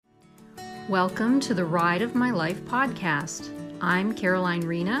Welcome to the Ride of My Life podcast. I'm Caroline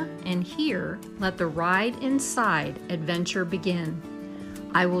Rena, and here, let the ride inside adventure begin.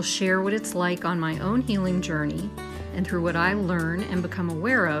 I will share what it's like on my own healing journey, and through what I learn and become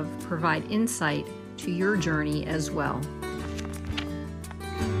aware of, provide insight to your journey as well.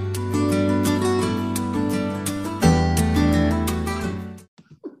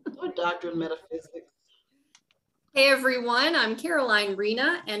 Doctor of Metaphysics. Hey everyone, I'm Caroline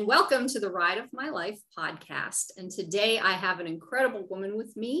Rena, and welcome to the Ride of My Life podcast. And today I have an incredible woman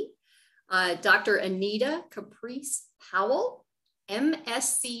with me, Dr. Anita Caprice Powell,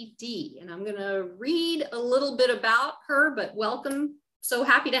 MSCD. And I'm going to read a little bit about her, but welcome. So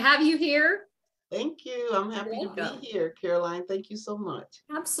happy to have you here. Thank you. I'm happy to be here, Caroline. Thank you so much.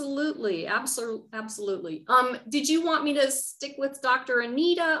 Absolutely. Absolutely. Did you want me to stick with Dr.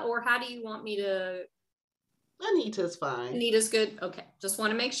 Anita, or how do you want me to? Anita's fine. Anita's good. Okay. Just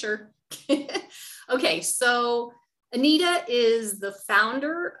want to make sure. Okay. So Anita is the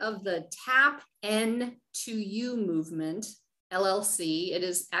founder of the Tap N to You movement, LLC. It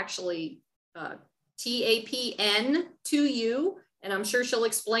is actually TAPN to You, and I'm sure she'll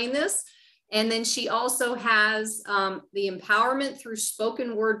explain this. And then she also has the Empowerment Through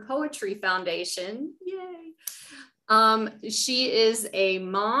Spoken Word Poetry Foundation. Yay. She is a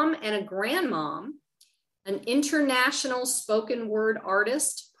mom and a grandmom, an international spoken word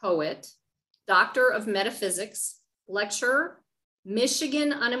artist, poet, doctor of metaphysics, lecturer,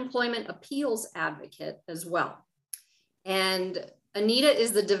 Michigan unemployment appeals advocate as well. And Anita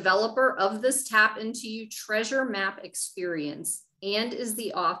is the developer of this Tap Into You treasure map experience and is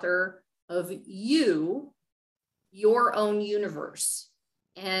the author of You, Your Own Universe,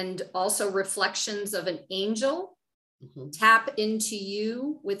 and also Reflections of an Angel, Tap Into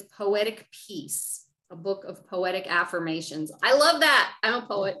You with Poetic Peace, a book of poetic affirmations. I love that. I'm a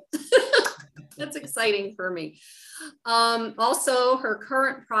poet. That's exciting for me. Also, her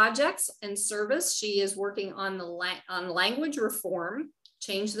current projects and service, she is working on language reform,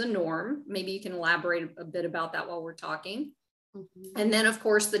 change the norm. Maybe you can elaborate a bit about that while we're talking. And then, of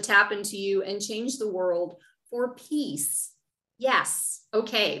course, the Tap Into You and Change the World for Peace. Yes.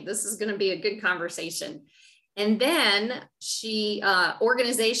 Okay. This is going to be a good conversation. And then she,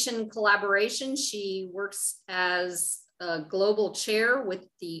 organization collaboration, she works as a global chair with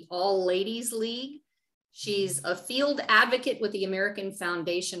the All Ladies League. She's a field advocate with the American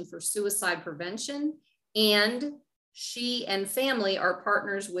Foundation for Suicide Prevention. And she and family are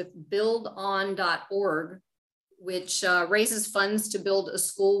partners with buildon.org, which raises funds to build a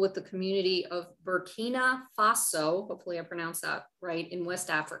school with the community of Burkina Faso, hopefully I pronounced that right, in West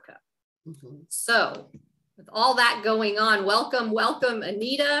Africa. So with all that going on, welcome,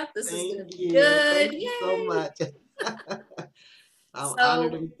 Anita. This is going to be good. Thank you so much. I'm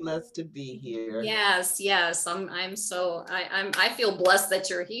honored and blessed to be here. Yes. I feel blessed that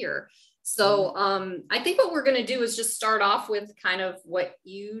you're here. So I think what we're going to do is just start off with kind of what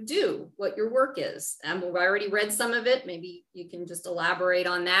you do, what your work is. And we've already read some of it. Maybe you can just elaborate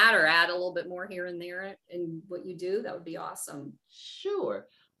on that or add a little bit more here and there in what you do. That would be awesome. Sure.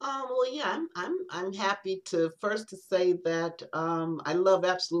 Well, yeah, I'm happy to say that I love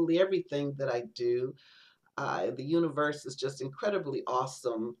absolutely everything that I do. The universe is just incredibly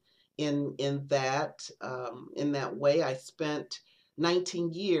awesome in that way. I spent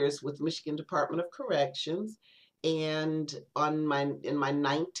 19 years with Michigan Department of Corrections, and in my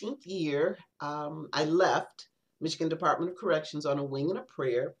 19th year, I left Michigan Department of Corrections on a wing and a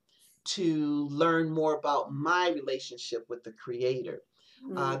prayer to learn more about my relationship with the Creator.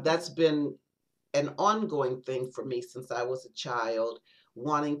 That's been an ongoing thing for me since I was a child,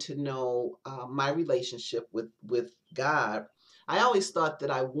 wanting to know my relationship with God. I always thought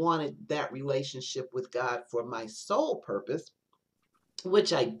that I wanted that relationship with God for my sole purpose,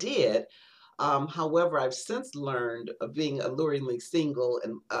 which I did. However, I've since learned, of being alluringly single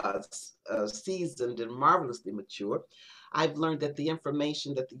and seasoned and marvelously mature, I've learned that the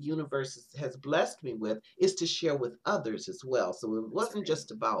information that the universe has blessed me with is to share with others as well. So it wasn't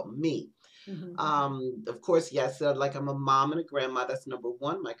just about me. Of course, yeah, I said, like, I'm a mom and a grandma. That's number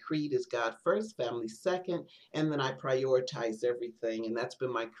one. My creed is God first, family second, and then I prioritize everything. And that's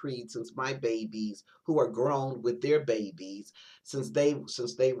been my creed since my babies, who are grown with their babies, since they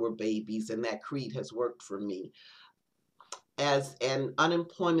were babies, and that creed has worked for me. As an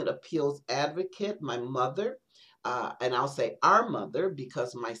unemployment appeals advocate, my mother, and I'll say our mother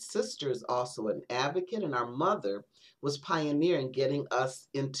because my sister is also an advocate, and our mother was pioneering getting us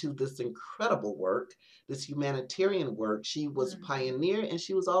into this incredible work, this humanitarian work. She was pioneer, and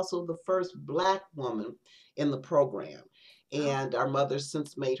she was also the first Black woman in the program. Oh, and our mother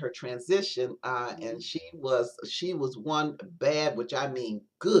since made her transition, and she was one bad, which I mean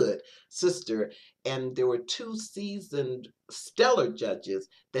good sister, and there were two seasoned stellar judges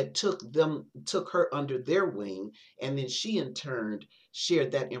that took her under their wing, and then she in turn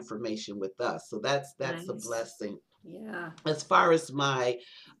shared that information with us. So that's a nice. blessing. Yeah. As far as my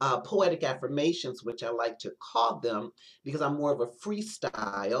poetic affirmations, which I like to call them, because I'm more of a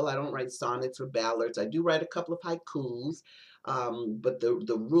freestyle. I don't write sonnets or ballads. I do write a couple of haikus, but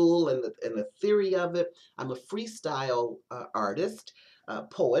the rule and the theory of it, I'm a freestyle artist,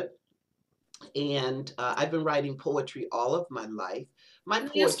 poet, and I've been writing poetry all of my life. My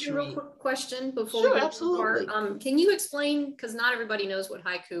Can I ask you a real poetry, quick question before we sure, go too far? absolutely. Can you explain, because not everybody knows what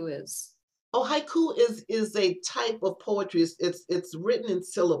haiku is. Oh, haiku is a type of poetry. It's written in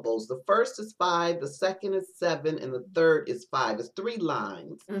syllables. The first is five, the second is seven, and the third is five. It's 3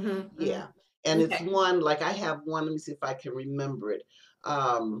 lines. Mm-hmm. Yeah. And it's Okay. one, like I have one, let me see if I can remember it.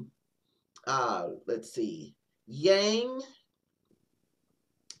 Um, let's see. Yang,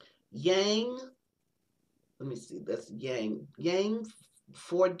 Yang, let me see, that's Yang. Yang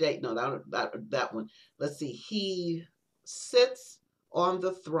 4 day, no, that one. Let's see. He sits on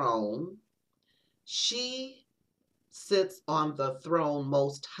the throne. She sits on the throne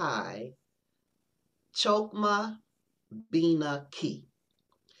most high, Chokma Bina Ki.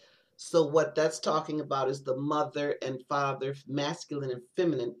 So what that's talking about is the mother and father, masculine and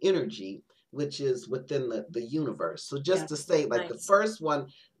feminine energy, which is within the universe. So just to Yes. say, like the Nice. first one,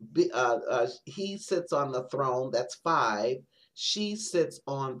 he sits on the throne, that's five. She sits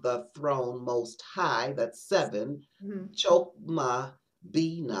on the throne most high, that's seven. Mm-hmm. Chokma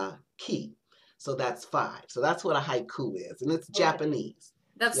Bina Ki. So that's five. So that's what a haiku is, and it's Okay. Japanese.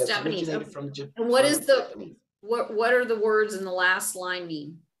 That's Yeah, it's Japanese. originated Okay. from And what from is the Japanese. what are the words in the last line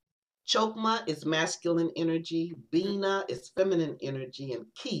mean? Chokma is masculine energy, Bina is feminine energy, and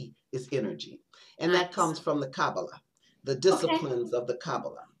Ki is energy. And that Nice. comes from the Kabbalah, the Okay. disciplines of the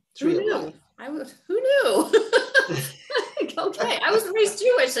Kabbalah, Who tree of knew? life. Who knew? Okay. I was raised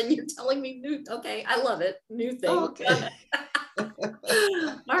Jewish and you're telling me new. Okay. I love it. New thing. Okay.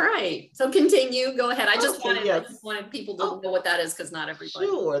 All right. So continue. Go ahead. Okay, I yes. just wanted people to Oh, know what that is because not everybody.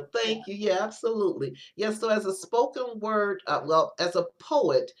 sure. Yeah. Thank you. Yeah, absolutely. Yeah, so as a spoken word, well, as a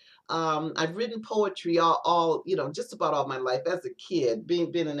poet, I've written poetry just about all my life. As a kid,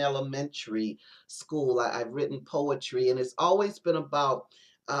 being in elementary school, I've written poetry, and it's always been about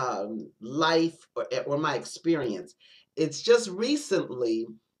life or my experience. It's just recently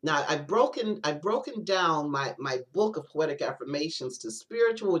now I've broken down my book of poetic affirmations to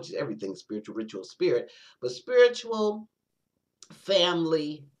spiritual, which is everything spiritual, ritual, spirit, but spiritual,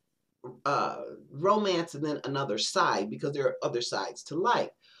 family, uh, romance, and then another side, because there are other sides to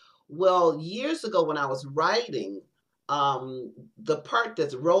life. Well, years ago when I was writing, the part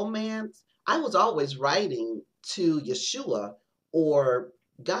that's romance, I was always writing to Yeshua or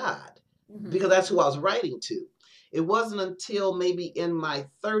God, Mhm. because that's who I was writing to. It wasn't until maybe in my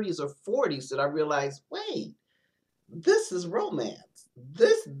 30s or 40s that I realized, wait, this is romance.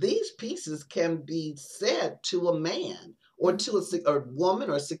 These pieces can be said to a man or Mhm. to a woman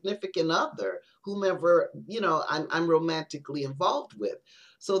or significant other, whomever I'm romantically involved with.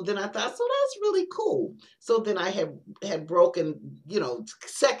 So then I thought, so that's really cool. So then I had broken,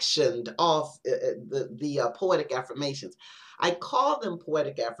 sectioned off the poetic affirmations. I call them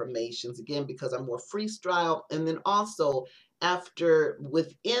poetic affirmations again because I'm more freestyle, and then also after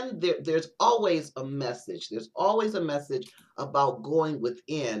within there's always a message. There's always a message about going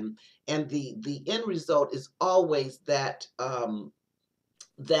within, and the end result is always that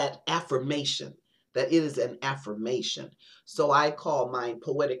affirmation, that it is an affirmation. So I call mine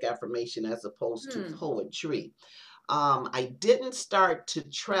poetic affirmation as opposed to Hmm. poetry. I didn't start to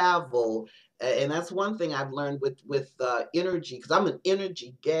travel, and that's one thing I've learned with energy, because I'm an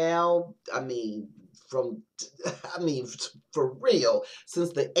energy gal. I mean, from I mean, for real,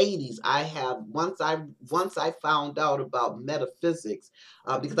 since the 80s, I have once I found out about metaphysics,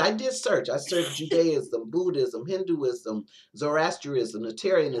 because I did search. I searched Judaism, Buddhism, Hinduism, Zoroastrianism,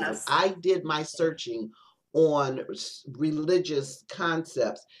 Natarianism. Yes. I did my searching on religious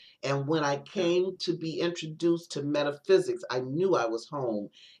concepts, and when I Yeah. came to be introduced to metaphysics, I knew I was home,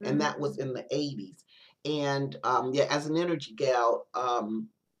 and that Mhm. was in the 80s. And yeah, as an energy gal,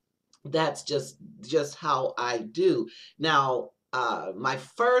 that's just how I do. Now, my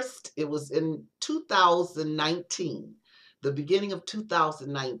first, it was in 2019, the beginning of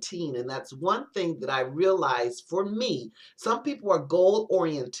 2019, and that's one thing that I realized for me. Some people are goal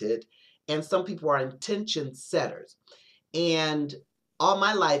oriented, and some people are intention setters. And all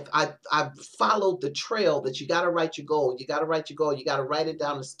my life, I've followed the trail that you got to write your goal. You got to write your goal. You got to write it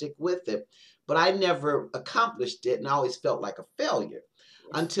down and stick with it. But I never accomplished it, and I always felt like a failure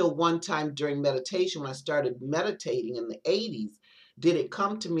until one time during meditation, when I started meditating in the 80s, did it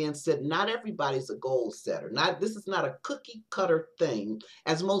come to me and said, not everybody's a goal setter. Not, this is not a cookie cutter thing,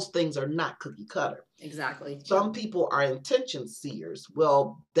 as most things are not cookie cutter. Exactly. Some people are intention seers.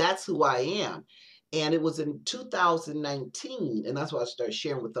 Well, that's who I am. And it was in 2019, and that's why I started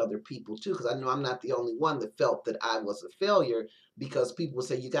sharing with other people too, because I know I'm not the only one that felt that I was a failure, because people would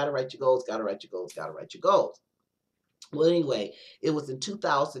say, you got to write your goals, got to write your goals, got to write your goals. Well, anyway, it was in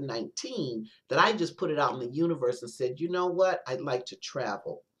 2019 that I just put it out in the universe and said, you know what? I'd like to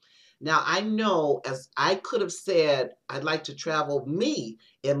travel. Now, I know, as I could have said, I'd like to travel, me,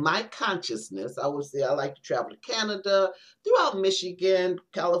 in my consciousness, I would say I like to travel to Canada, throughout Michigan,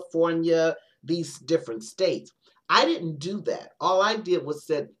 California, these different states. I didn't do that. All I did was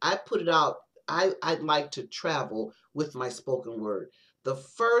said, I put it out, I'd like to travel with my spoken word. The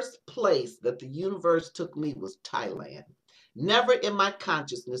first place that the universe took me was Thailand. Never in my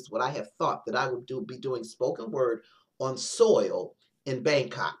consciousness would I have thought that I would be doing spoken word on soil in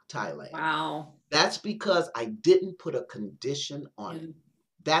Bangkok, Thailand. Wow. That's because I didn't put a condition on it.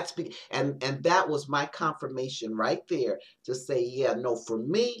 That's and that was my confirmation right there to say, yeah, no, for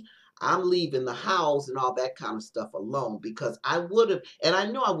me, I'm leaving the house and all that kind of stuff alone, because I would have, and I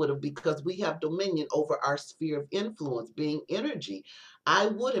know I would have, because we have dominion over our sphere of influence being energy. I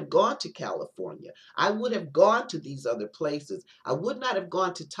would have gone to California. I would have gone to these other places. I would not have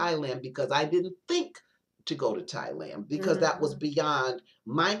gone to Thailand because I didn't think to go to Thailand, because that was beyond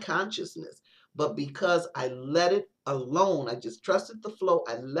my consciousness. But because I let it alone, I just trusted the flow,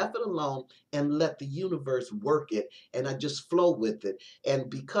 I left it alone and let the universe work it, and I just flow with it. And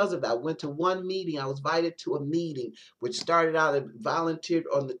because of that, I went to one meeting. I was invited to a meeting which started out, I volunteered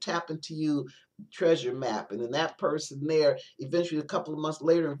on the Tap Into You treasure map, and then that person there eventually a couple of months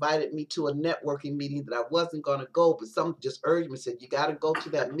later invited me to a networking meeting that I wasn't going to go, but someone just urged me, said, you got to go to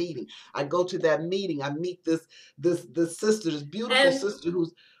that meeting. I go to that meeting, I meet this sister, this beautiful sister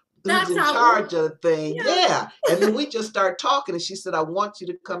who's in charge of the thing. Yeah. And then we just start talking, and she said, I want you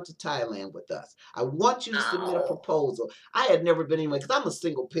to come to Thailand with us. I want you to submit a proposal. I had never been anywhere, because I'm a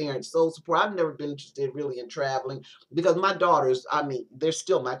single parent, sole support. I've never been interested really in traveling, because my daughters, I mean, they're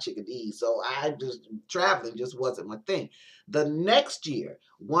still my chickadees. So traveling just wasn't my thing. The next year,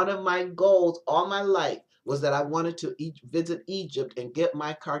 one of my goals all my life was that I wanted to visit Egypt and get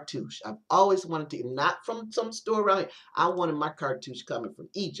my cartouche. I've always wanted to, not from some store around here. I wanted my cartouche coming from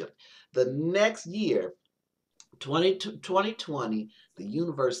Egypt. The next year, 2020, the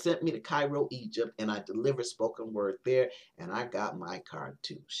universe sent me to Cairo, Egypt, and I delivered spoken word there, and I got my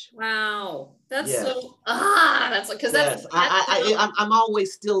cartouche. Wow, that's yes. that's like, because yes, I'm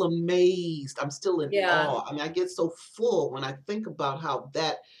always still amazed. I'm still in awe. I mean, I get so full when I think about how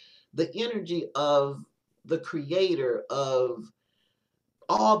the energy of the creator of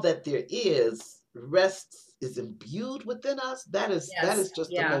all that there is is imbued within us. That is just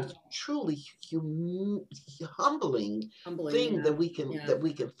the most truly humbling thing that we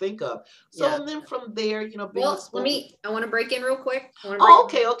can think of. So and then from there, well, I want to break in real quick.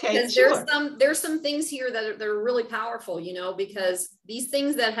 Okay, because sure. there's some things here that are really powerful, because these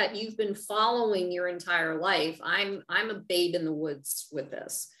things that you've been following your entire life. I'm a babe in the woods with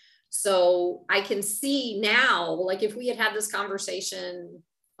this. So I can see now, like if we had this conversation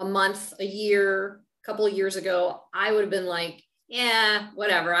a month, a year, a couple of years ago, I would have been like, yeah,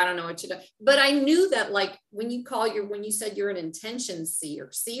 whatever. I don't know what to do. But I knew that, like, when you said you're an intention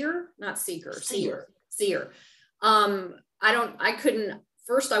seer, not seeker, seer.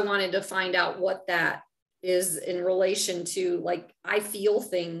 First I wanted to find out what that is in relation to, like, I feel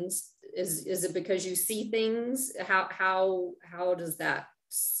things. Is it because you see things? How does that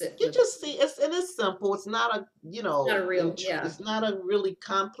sit? You just see, it's simple. It's not a, not a real, it's not a really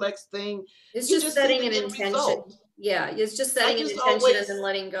complex thing. It's just setting an intention. Result. Yeah, it's just setting an intention and then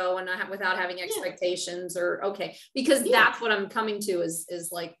letting go, and without having expectations because that's what I'm coming to is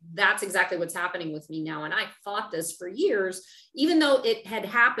like, that's exactly what's happening with me now. And I fought this for years, even though it had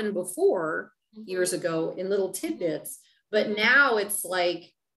happened before years ago in little tidbits. But now it's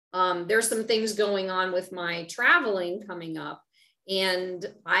like, there's some things going on with my traveling coming up. And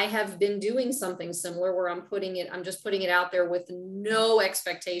I have been doing something similar where I'm just putting it out there with no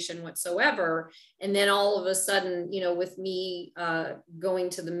expectation whatsoever. And then all of a sudden, with me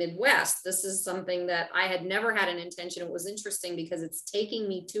going to the Midwest, this is something that I had never had an intention. It was interesting because it's taking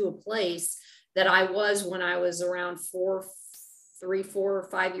me to a place that I was when I was around 3, 4,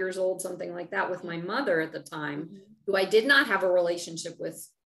 5 years old, something like that, with my mother at the time, Mhm. who I did not have a relationship with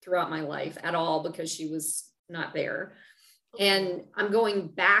throughout my life at all because she was not there. Okay. And I'm going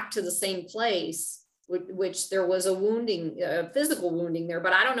back to the same place, which there was a wounding, a physical wounding there,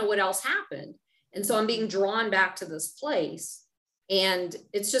 but I don't know what else happened. And so I'm being drawn back to this place. And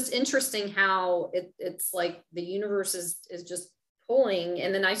it's just interesting how it's like the universe is just pulling.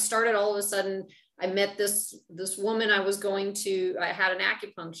 And then I started all of a sudden, I met this woman. I had an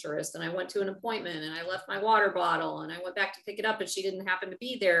acupuncturist, and I went to an appointment, and I left my water bottle, and I went back to pick it up, and she didn't happen to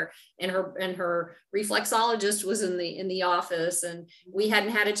be there. And her reflexologist was in the office, and we hadn't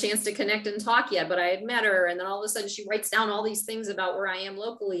had a chance to connect and talk yet, but I had met her. And then all of a sudden she writes down all these things about where I am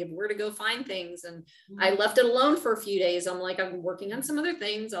locally and where to go find things. And I left it alone for a few days. I'm like, I'm working on some other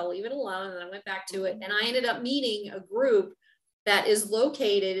things, I'll leave it alone. And I went back to it, and I ended up meeting a group that is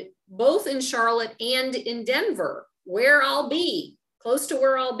located both in Charlotte and in Denver, where I'll be, close to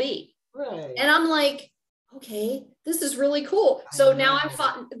where I'll be. Right. And I'm like, okay, this is really cool. So now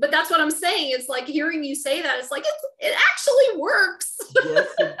but that's what I'm saying. It's like hearing you say that, it's like, it actually works. Yes,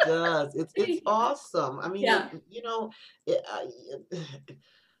 it does. It's awesome. I mean, Yeah.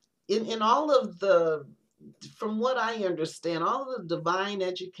 In all of the, from what I understand, all of the divine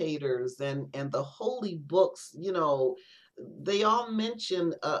educators and the holy books, they all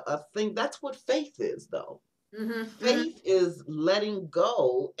mention a thing. That's what faith is, though. Mm-hmm, Faith is letting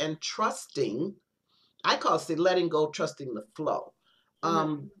go and trusting. I call it letting go, trusting the flow.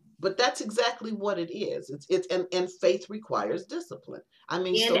 mm-hmm. But that's exactly what it is. And faith requires discipline. I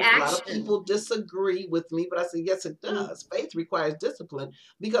mean, And a lot of action. people disagree with me, but I say yes, it Mm-hmm. does. Faith requires discipline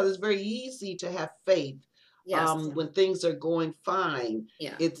because it's very easy to have faith Yes. when things are going fine.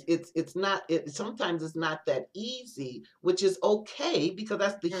 Yeah. It's not. Sometimes it's not that easy, which is okay because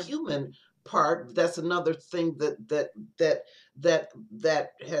that's the Mm-hmm. human part. That's another thing that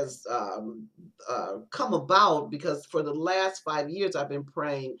has come about because for the last 5 years I've been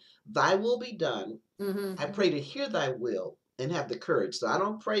praying, "Thy will be done." Mm-hmm. I pray to hear Thy will and have the courage. So I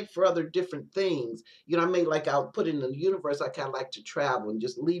don't pray for other different things. I mean, like I'll put in the universe. I kind of like to travel and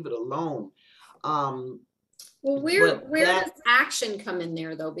just leave it alone. Um, Well, but where that does action come in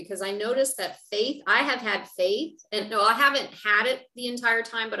there, though? Because I noticed that faith, I have had faith, and no, I haven't had it the entire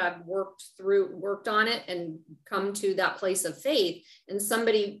time, but I've worked on it and come to that place of faith. And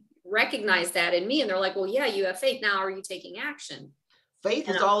somebody recognized that in me, and they're like, well, yeah, you have faith. Now, are you taking action? faith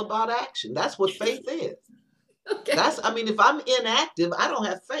And is all about action. That's what faith is. okay. I mean, if I'm inactive, I don't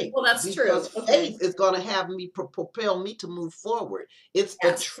have faith Well, that's true. because Okay. faith is going to have me propel me to move forward. It's the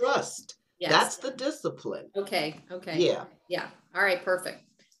Yes. trust. Yes. That's the discipline. Okay. Okay. Yeah. Yeah. All right. Perfect.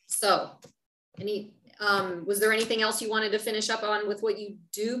 So, was there anything else you wanted to finish up on with what you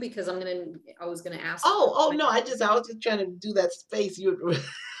do? Because I was gonna ask. Oh no! I was just trying to do that space.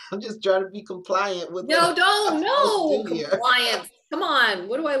 I'm just trying to be compliant with what No, don't, I'm supposed to no do here. compliance. Come on.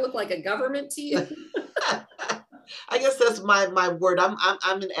 What do I look like, a government to you? I guess that's my word. I'm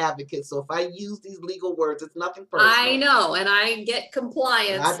an advocate, so if I use these legal words, it's nothing I personal. know, and I get And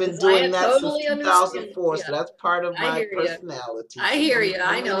compliance I've been because I doing that since totally understand. 2004, Yeah, so that's part of I my hear you. personality. I So hear don't you.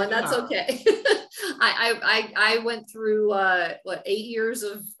 I don't know, mean and any that's harm. okay. I went through 8 years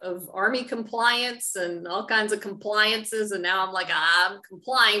of Army compliance and all kinds of compliances, and now I'm like, I'm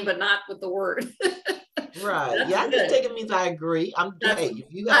complying, but not with the word. Right. That's Yeah, I just good. take it means I agree. That's Hey, if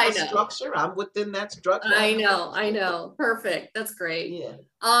you have I a know. structure, I'm within that structure. I I have know, I to. know. Perfect. That's great.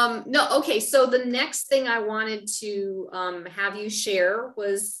 Yeah. No, okay. So the next thing I wanted to have you share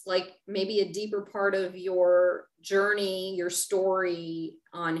was like maybe a deeper part of your journey, your story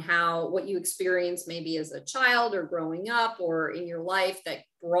on what you experienced maybe as a child or growing up or in your life that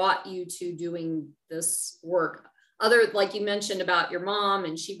brought you to doing this work. Like you mentioned about your mom,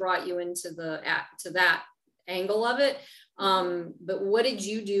 and she brought you into to that angle of it. But what did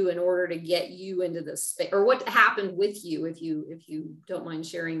you do in order to get you into this space, or what happened with you, if you don't mind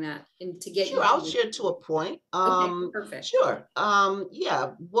sharing that, and to get Sure, you I'll to share to a point. okay, perfect. Sure.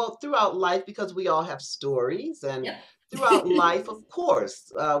 Yeah. Well, throughout life, because we all have stories, and Yep. throughout life, of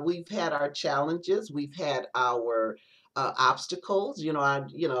course, we've had our challenges, we've had our obstacles.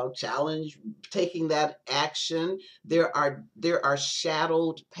 Challenge taking that action. There are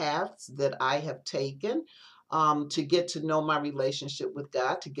shadowed paths that I have taken. to get to know my relationship with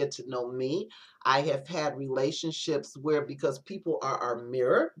God, to get to know me. I have had relationships where, because people are our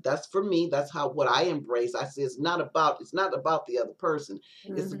mirror, that's for me, that's how what I embrace. I say it's not about the other person.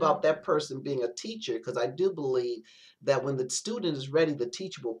 It's about Mhm. that person being a teacher, because I do believe that when the student is ready, the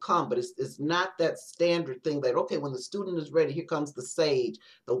teacher will come. But it's not that standard thing that, okay, when the student is ready, here comes the sage,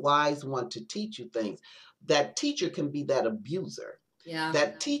 the wise one to teach you things. That teacher can be that abuser. Yeah.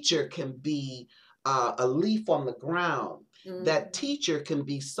 That teacher can be a leaf on the ground. That Mhm. teacher can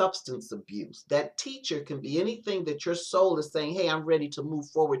be substance abuse. That teacher can be anything that your soul is saying, hey, I'm ready to move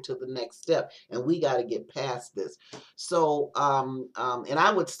forward to the next step, and we got to get past this. So, and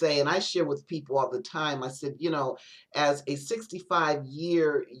I would say, and I share with people all the time, I said, as a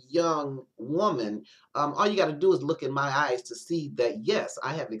 65-year young woman, all you got to do is look in my eyes to see that, yes,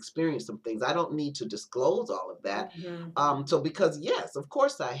 I have experienced some things. I don't need to disclose all of that. Mhm. So, because, yes, of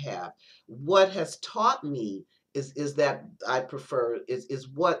course I have. What has taught me is that I prefer is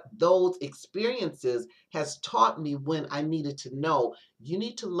what those experiences has taught me, when I needed to know you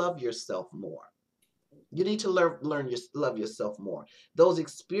need to love yourself more. You need to love yourself more. Those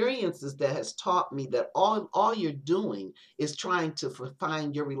experiences that has taught me that all you're doing is trying to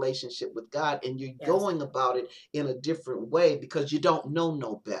find your relationship with God, and you're Yes. going about it in a different way because you don't know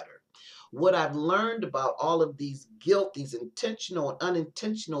no better. What I've learned about all of these guilt, these intentional and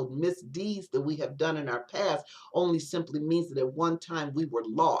unintentional misdeeds that we have done in our past, only simply means that at one time we were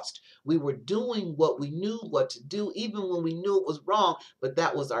lost. We were doing what we knew what to do, even when we knew it was wrong, but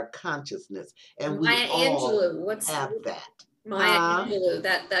that was our consciousness, and we Maya all Angelou, what's have that. Maya Huh? Angelou,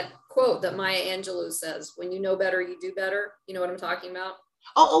 that quote that Maya Angelou says, when you know better, you do better. You know what I'm talking about?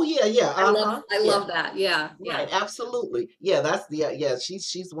 Oh, yeah, yeah. Uh-huh. I Yeah. love that. Yeah, yeah. Right, absolutely. Yeah, that's the yeah,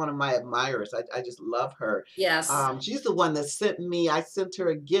 she's one of my admirers. I just love her. Yes. She's the one that sent me, I sent her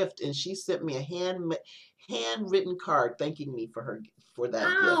a gift, and she sent me a handwritten card thanking me for that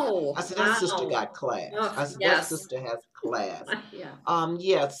gift. I Wow. said, that sister Wow. got class. Oh, I said, that yes. sister has class. Yeah.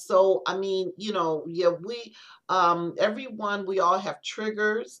 Yeah, so I mean, yeah, everyone, we all have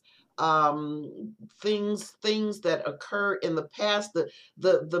triggers, things that occur in the past.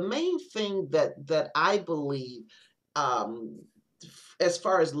 The main thing that I believe, um as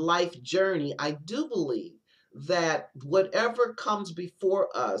far as life journey, I do believe that whatever comes before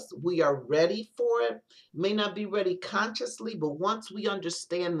us, we are ready for it. May not be ready consciously, but once we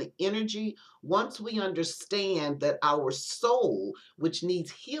understand the energy, once we understand that our soul, which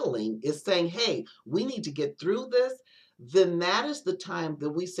needs healing, is saying, hey, we need to get through this, then that is the time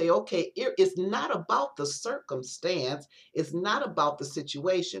that we say, okay, it's not about the circumstance, it's not about the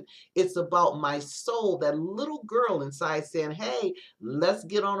situation, it's about my soul, that little girl inside saying, hey, let's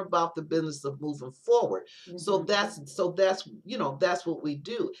get on about the business of moving forward. So Mhm. that's what we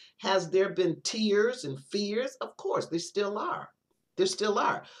do. Has there been tears and fears? Of course, there still are. There still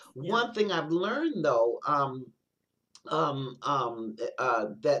are. Yeah. One thing I've learned, though,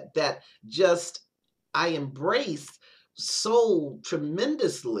 that just I embrace so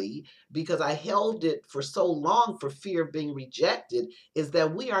tremendously, because I held it for so long for fear of being rejected, is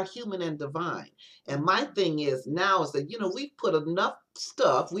that we are human and divine. And my Mhm. thing is now is that, we've put enough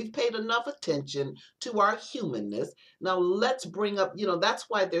stuff, we've paid enough attention to our humanness. Now let's bring up, that's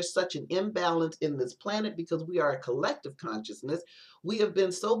why there's such an imbalance in this planet, because we are a collective consciousness. We have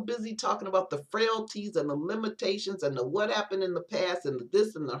been so busy talking about the frailties and the limitations and the what happened in the past and the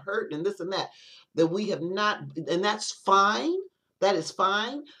this and the hurt and this and that we have not, and that's fine. That is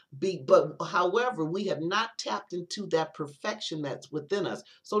fine. But however, we have not tapped into that perfection that's within us.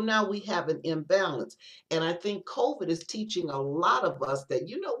 So now we have an imbalance. And I think COVID is teaching a lot of us that,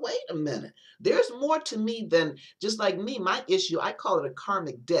 wait a minute, there's more to me than just like me. My issue, I call it a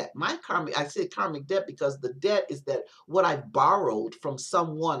karmic debt. I say karmic debt because the debt is that what I've borrowed from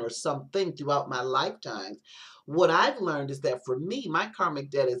someone or something throughout my lifetimes. What I've learned is that for me, my karmic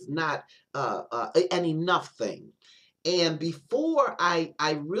debt is not an enough thing. And before I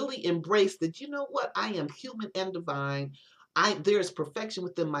really embraced that, you know what, I am human and divine. There's perfection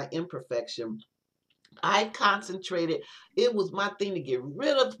within my imperfection. I concentrated. It was my thing to get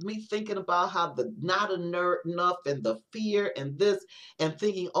rid of me thinking about how the not enough and the fear and this, and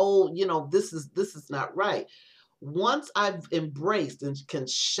thinking, oh, this is not right. Once I've embraced and can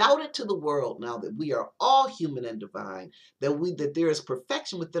shout it to the world now that we are all human and divine, that there is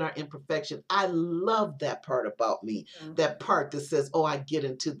perfection within our imperfection. I love that part about me. Yeah. That part that says, "Oh, I get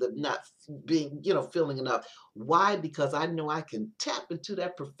into the not being, feeling enough." Why? Because I know I can tap into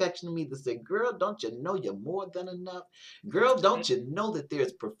that perfection in me to say, girl, don't you know you're more than enough? Girl, don't you know that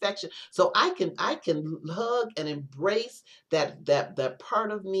there's perfection? So I can hug and embrace that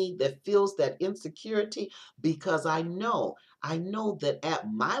part of me that feels that insecurity, because I know that at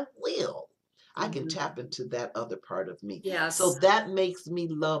my will, I can Mhm. tap into that other part of me. So Yes. that makes me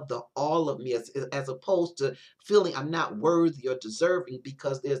love the all of me, as opposed to feeling I'm not worthy or deserving,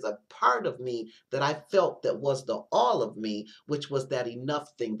 because there's a part of me that I felt that was the all of me, which was that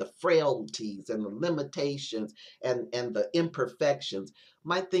enough thing, the frailties and the limitations and the imperfections.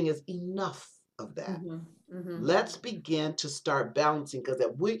 My thing is enough of that. Hmm. Hmm. Let's begin to start balancing, because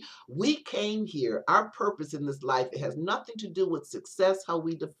that we came here. Our purpose in this life, it has nothing to do with success, how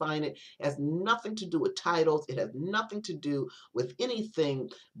we define it. It has nothing to do with titles. It has nothing to do with anything,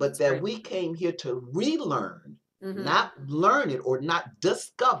 but That's that right. we came here to relearn, Hmm. not learn it or not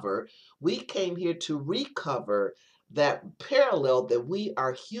discover. We came here to recover that parallel that we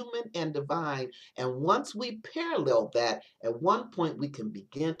are human and divine. And once we parallel that, at one point we can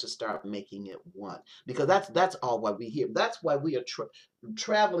begin to start making it one, because that's all why we here. That's why we are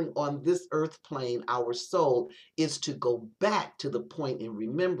traveling on this earth plane. Our soul is to go back to the point in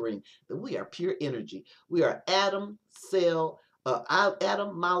remembering that we are pure energy. We are atom, cell,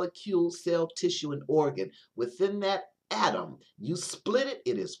 atom, molecule, cell, tissue, and organ. Within that atom, you split it,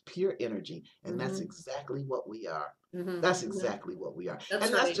 it is pure energy, and that's Hmm. exactly what we are. Hmm. That's Hmm. exactly what we are, That's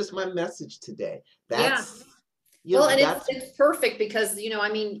and that's right. just my message today. Yeah. That's Well, and it's that's. it's perfect because,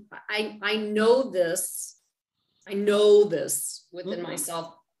 I mean, I know this. I know this within Mm-hmm,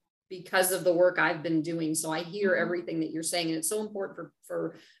 myself because of the work I've been doing. So I hear mm-hmm, everything that you're saying. And it's so important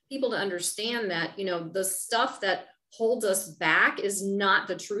for people to understand that, the stuff that holds us back is not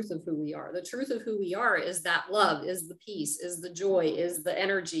the truth of who we are. The truth of who we are is that love, is the peace, is the joy, is the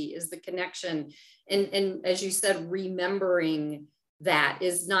energy, is the connection. And as you said, remembering that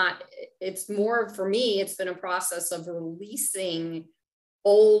is not, it's more for me, it's been a process of releasing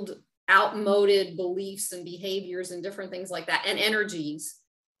old outmoded beliefs and behaviors and different things like that and energies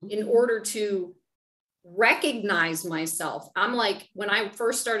in mm-hmm. order to recognize myself. I'm like, when I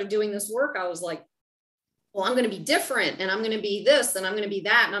first started doing this work, I was like, well, I'm going to be different and I'm going to be this and I'm going to be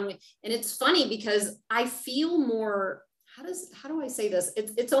that. And it's funny because I feel more, how do I say this?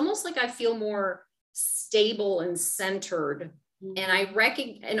 It's almost like I feel more stable and centered. And I Mm-hmm.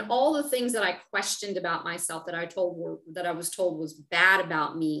 recognize, and all the things that I questioned about myself that I was told was bad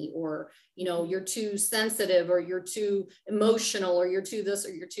about me, or, Mm-hmm. you're too sensitive, or you're too emotional, or you're too this, or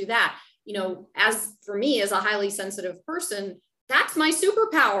you're too that, as for me, as a highly sensitive person, that's my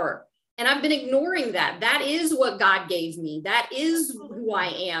superpower. And I've been ignoring that. That is what God gave me. That is who I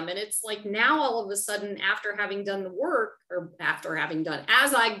Absolutely. am. And it's like now all of a sudden, after having done the work, or after having done,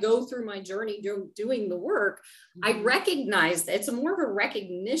 as I go through my journey doing the work, I Mm-hmm. recognize that it's more of a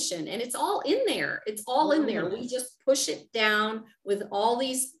recognition, and it's all in there. It's all in there. We Mm-hmm. just push it down with all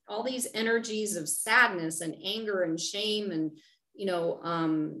these energies of sadness and anger and shame and,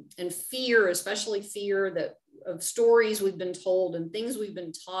 and fear, especially fear that of stories we've been told and things we've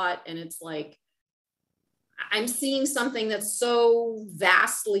been taught. And it's like, I'm seeing something that's so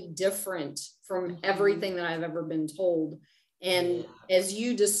vastly different from Mm-hmm. everything that I've ever been told. And Yeah. as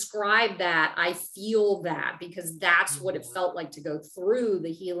you describe that, I feel that, because that's what it Yeah. felt like to go through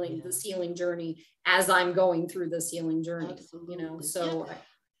Yeah. this healing journey, as I'm going through this healing journey, Absolutely. Yeah. so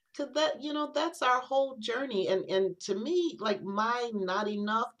Cause that, that's our whole journey. And to me, like, my not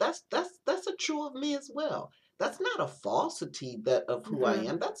enough, that's a true of me as well. That's not a falsity that of who I mhm,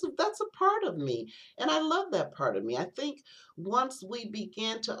 am. That's a part of me. And I love that part of me. I think once we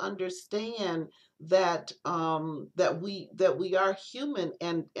begin to understand that we are human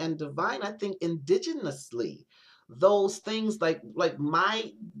and divine, I think indigenously, those things like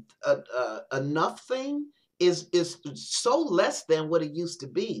my enough thing is so less than what it used to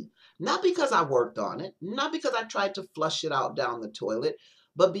be. Not because I worked on it, not because I tried to flush it out down the toilet,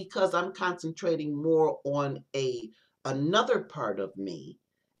 but because I'm concentrating more on a another part of me,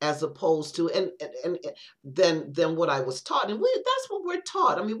 as opposed to and than what I was taught. And that's what we're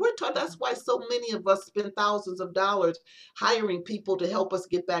taught. I mean, we're taught. That's why so many of us spend thousands of dollars hiring people to help us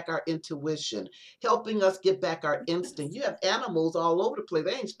get back our intuition, helping us get back our instinct. You have animals all over the place.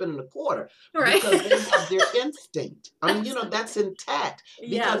 They ain't spending a quarter all right. because they have their instinct. I mean, that's intact,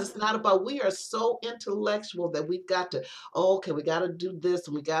 because Yes. it's not about, we are so intellectual that we've got to, oh, okay, we got to do this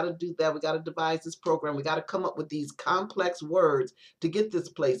and we got to do that. We got to devise this program. We got to come up with these complex words to get this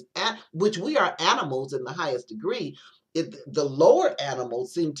place, at which we are animals in the highest degree. The lower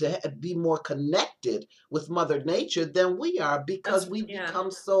animals seem to be more connected with Mother Nature than we are, because That's, we've yeah. become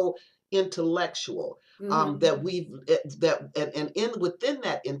so intellectual. That Mm-hmm. and in within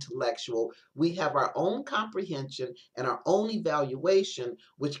that intellectual, we have our own comprehension and our own evaluation,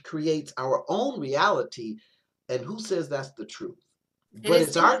 which creates our own reality. And who says that's the truth? And But it's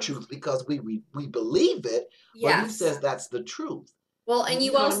it's in our the, truth because we believe it. But who yes. says that's the truth? Well, and you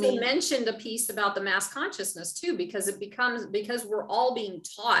You know what I also mean? mentioned a piece about the mass consciousness too, because it becomes, because we're all being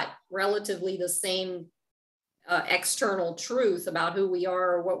taught relatively the same external truth about who we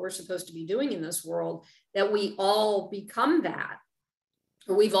are or what we're supposed to be doing in this world, that we all become that,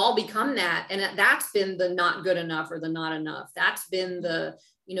 or we've all become that. And that's been the not good enough or the not enough. That's been the,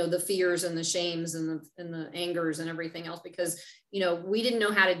 you know, the fears and the shames and the angers and everything else, because, you know, we didn't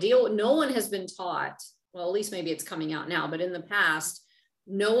know how to deal. No one has been taught, well, at least maybe it's coming out now, but in the past,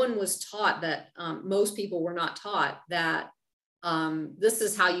 no one was taught that, most people were not taught that, this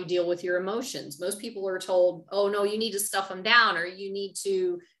is how you deal with your emotions. Most people are told, oh no, you need to stuff them down, or you need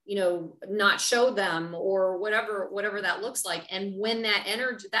to, you know, not show them, or whatever that looks like. And when that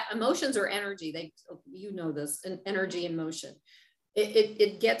energy, that emotions are energy, they, you know this, and energy and motion,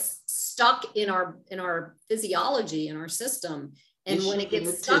 it gets stuck in our physiology, in our system. And when Issue it in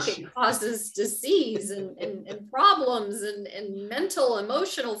the gets stuck, tissue. it causes disease and problems and mental,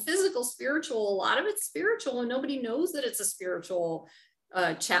 emotional, physical, spiritual. A lot of it's spiritual, and nobody knows that it's a spiritual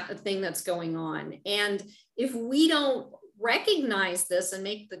thing that's going on. And if we don't recognize this and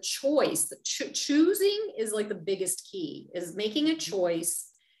make the choice, the choosing is like the biggest key, is making a choice,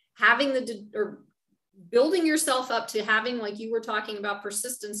 having or building yourself up to having, like you were talking about,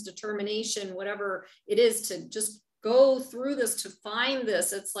 persistence, determination, whatever it is, to just go through this, to find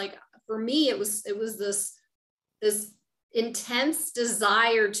this. It's like, for me, it was this intense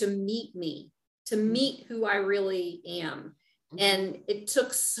desire to meet me, to meet who I really am. And it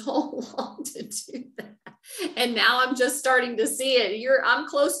took so long to do that. And now I'm just starting to see it. I'm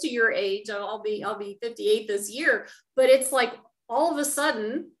close to your age. I'll be 58 this year, but it's like all of a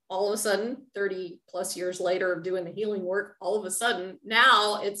sudden, 30 plus years later of doing the healing work, all of a sudden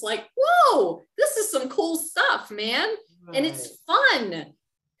now it's like, whoa, this is some cool stuff, man. Right. And it's fun.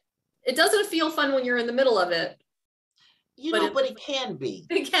 It doesn't feel fun when you're in the middle of it, You but know, but it can be.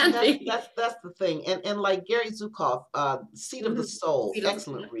 it See, can be. that's the thing. And like Gary Zukav, Seed of the Soul,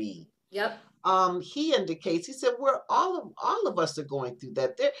 excellent read. Yep. He indicates, he said, we're all of us are going through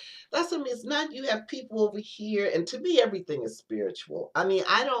that. That's, I mean, it's not, you have people over here, and to me everything is spiritual. I mean,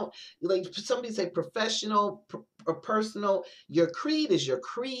 I don't, like somebody say professional or personal. Your creed is your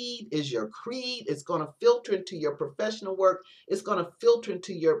creed is your creed. It's going to filter into your professional work. It's going to filter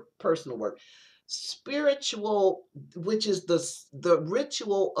into your personal work. Spiritual, which is the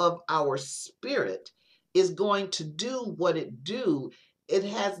ritual of our spirit, is going to do what it do. It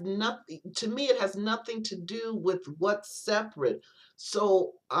has nothing, to me, it has nothing to do with what's separate.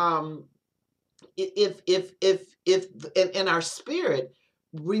 So if and our spirit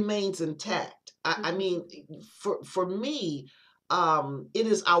remains intact. I mean, for me, it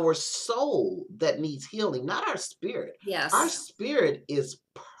is our soul that needs healing, not our spirit. Our Yes. spirit is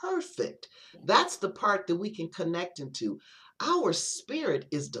perfect. That's the part that we can connect into. Our spirit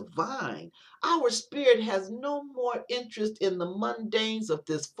is divine. Our spirit has no more interest in the mundanes of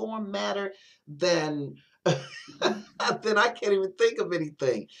this form matter than than I can't even think of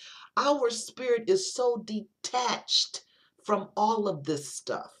anything. Our spirit is so detached from all of this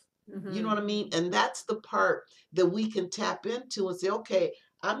stuff. You know Mm-hmm. what I mean? And that's the part that we can tap into and say, okay,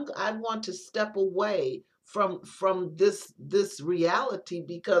 I want to step away from this reality,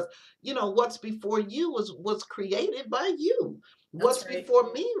 because you know what's before you was created by you. That's What's right.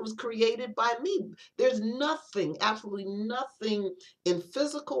 before me was created by me. There's nothing, absolutely nothing in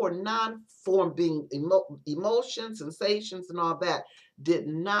physical or non-form being emotions, sensations, and all that did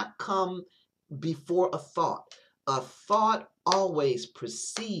not come before a thought. A thought always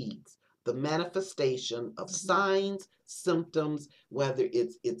precedes the manifestation of signs, symptoms, whether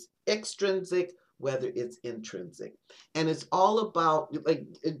it's extrinsic, whether it's intrinsic. And it's all about, like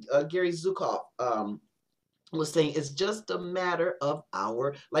Gary Zukav was saying, it's just a matter of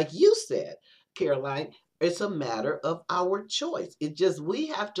our, like you said, Caroline, it's a matter of our choice. It just, we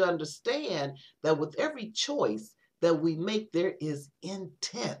have to understand that with every choice that we make, there is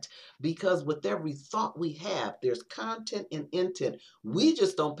intent, because with every thought we have, there's content and intent. We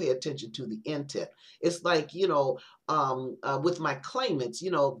just don't pay attention to the intent. It's like, you know, with my claimants,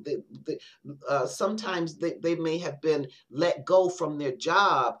 you know, sometimes they may have been let go from their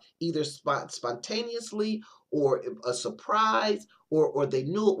job, either spontaneously or a surprise, or they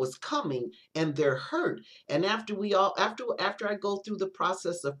knew it was coming and they're hurt. And after I go through the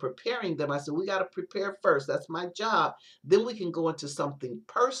process of preparing them, I said, we got to prepare first. That's my job. Then we can go into something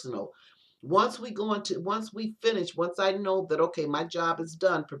personal. Once we finish, once I know that, okay, my job is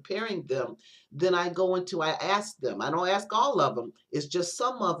done preparing them, then I ask them. I don't ask all of them. It's just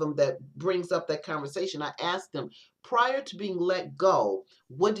some of them that brings up that conversation. I ask them, prior to being let go,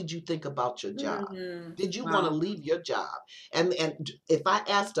 what did you think about your job? Mm-hmm. Did you want to Wow. leave your job? And if I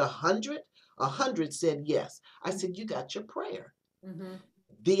asked 100 said yes. I said, you got your prayer. Mm-hmm.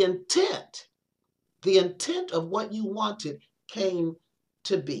 The intent, the intent of what you wanted came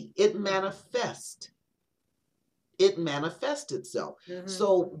to be. It manifests itself. Mm-hmm.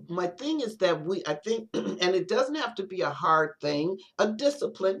 So my thing is that I think, and it doesn't have to be a hard thing, a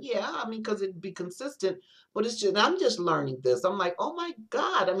discipline. Yeah, I mean, because it'd be consistent, but I'm just learning this. I'm like, oh my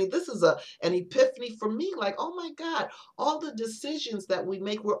God. I mean, this is an epiphany for me. Like, oh my God, all the decisions that we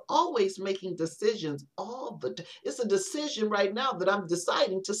make, we're always making decisions it's a decision right now that I'm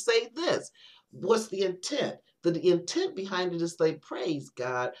deciding to say this. What's the intent? The intent behind it is like, praise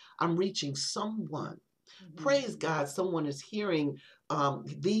God, I'm reaching someone. Mm-hmm. Praise God, someone is hearing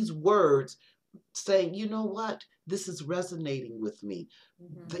these words saying, you know what? This is resonating with me.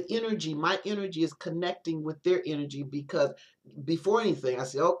 Mm-hmm. My energy is connecting with their energy because before anything, I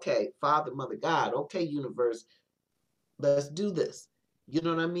say, okay, Father, Mother, God, okay, universe, let's do this. You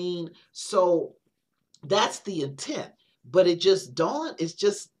know what I mean? So that's the intent. But it just dawned, it's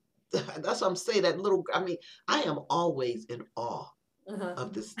just, that's what I'm saying. I mean, I am always in awe Uh-huh.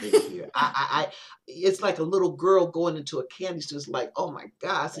 of this thing here. It's like a little girl going into a candy store. It's like, oh my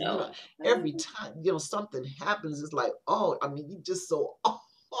gosh. And, No. every time, something happens, it's like, oh, I mean, you're just so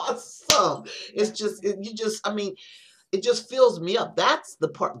awesome. Yeah. I mean, it just fills me up. That's the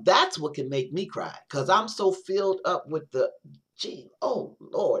part, that's what can make me cry. Cause I'm so filled up with oh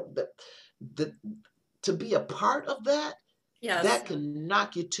Lord, the, to be a part of that, Yes, that can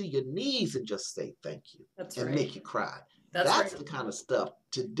knock you to your knees and just say thank you that's and right. make you cry. That's That's right. the kind of stuff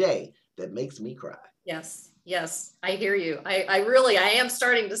today that makes me cry. Yes, yes, I hear you. I really, I am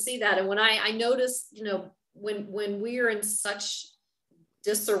starting to see that. And when I notice, when we are in such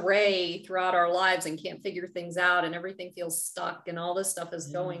disarray throughout our lives and can't figure things out and everything feels stuck and all this stuff is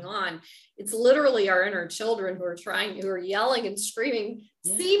Yeah. going on, it's literally our inner children who are yelling and screaming,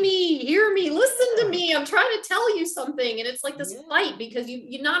 Yeah. see me, hear me, listen to me, I'm trying to tell you something. And it's like this Yeah. fight because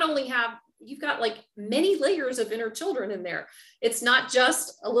you not only have, you've got like many layers of inner children in there. It's not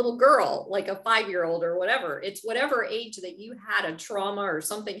just a little girl, like a 5-year-old or whatever. It's whatever age that you had a trauma or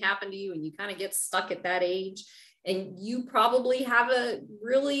something happened to you and you kind of get stuck at that age. And you probably have a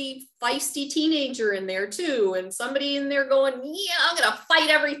really feisty teenager in there too. And somebody in there going, yeah, I'm going to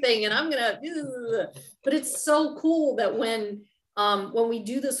fight everything. And I'm going to, but it's so cool that when we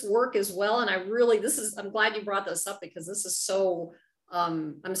do this work as well. And I'm glad you brought this up because this is so,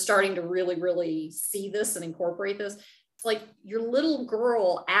 I'm starting to really, really see this and incorporate this. It's like your little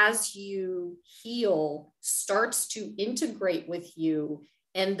girl, as you heal, starts to integrate with you.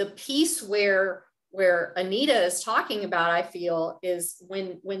 And the piece where Anita is talking about, I feel, is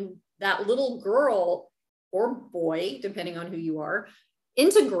when that little girl or boy, depending on who you are,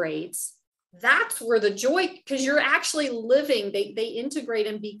 integrates, that's where the joy, because you're actually living, they integrate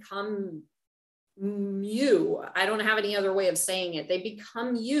and become you. I don't have any other way of saying it. They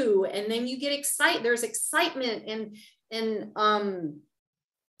become you, and then you get excited. There's excitement and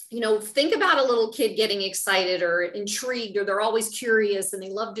think about a little kid getting excited or intrigued, or they're always curious and they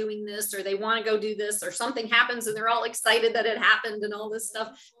love doing this, or they want to go do this, or something happens and they're all excited that it happened and all this stuff.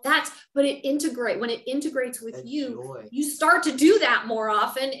 When it integrates with That you, joy. you start to do that more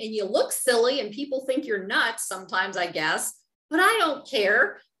often and you look silly and people think you're nuts sometimes, I guess, but I don't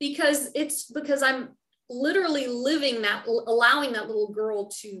care because I'm literally living that, allowing that little girl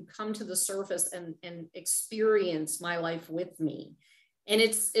to come to the surface and experience my life with me. And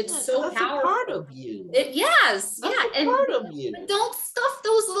it's so That's a part powerful. of you. Yes, That's yeah. a And part of you. don't stuff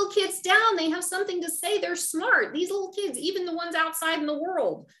those little kids down. They have something to say. They're smart. These little kids, even the ones outside in the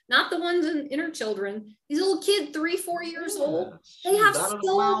world, not the ones in inner children. These little kids, 3-4 years old, they have Out of the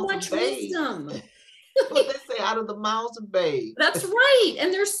so mouths of much babes. wisdom. What they say, out of the mouths of babes. That's right.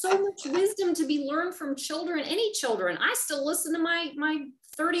 And there's so much wisdom to be learned from children, any children. I still listen to my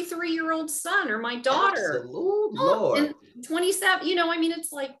 33-year-old son or my daughter. Absolute Oh, Lord. and 27,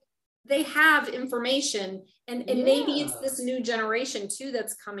 it's like they have information and maybe it's Yeah. this new generation too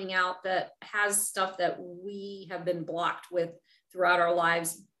that's coming out that has stuff that we have been blocked with throughout our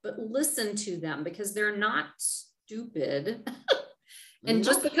lives, but listen to them because they're not stupid. And No,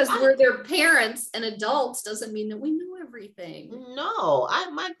 just because we're their parents and adults doesn't mean that we know everything. no.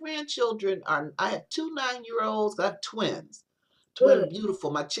 My grandchildren I have 2 9-year-olds. I have twins. Twin Good.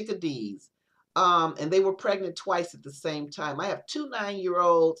 beautiful, my chickadees. And they were pregnant twice at the same time. I have 2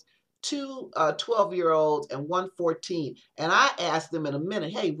 9-year-olds, two 12-year-olds and one 14, and I asked them in a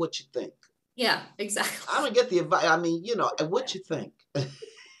minute, hey, what you think? Yeah, I exactly. don't get the advice. I mean, and what you think?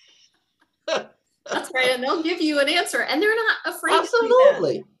 That's right. And they'll give you an answer, and they're not afraid to do that.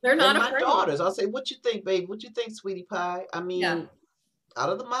 Absolutely. They're And not my afraid. daughters, I'll say, what you think, babe? What you think, sweetie pie? I Yeah, mean, out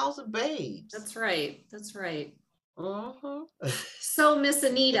of the mouths of babes. that's right. That's right. Uh-huh. So, Miss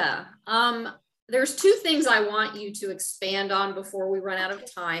Anita, there's two things I want you to expand on before we run out of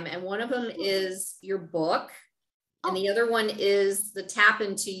Okay, time. And one of them sure. is your book. And Oh, the other one is the tap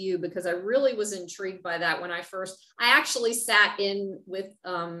into you, because I really was intrigued by that when I actually sat in with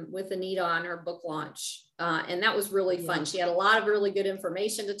Anita on her book launch. And that was really yeah. fun. She had a lot of really good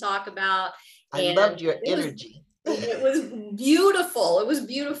information to talk about. I And loved your it was energy. it was beautiful. It was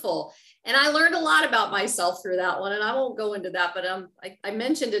beautiful. And I learned a lot about myself through that one. And I won't go into that, but I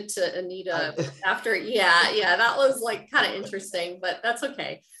mentioned it to I, Anita after. Yeah, that was like kind of interesting, but that's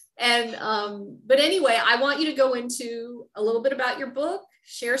okay. And but anyway, I want you to go into a little bit about your book,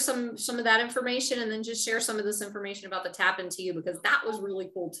 share some of that information, and then just share some of this information about the tap into you, because that was really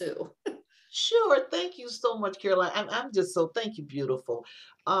cool too. Sure. Thank you so much, Caroline. I'm just so thank you, beautiful.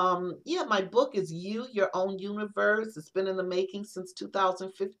 Yeah, my book is You, Your Own Universe. It's been in the making since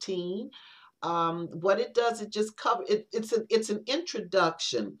 2015. What it does, it just cover it, it's an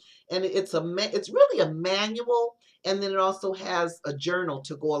introduction, and it's really a manual, and then it also has a journal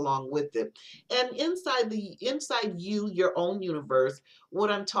to go along with it. And inside You, Your Own Universe, what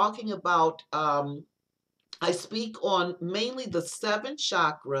I'm talking about, I speak on mainly the seven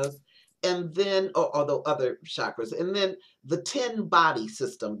chakras, and then, or the other chakras, and then the 10 body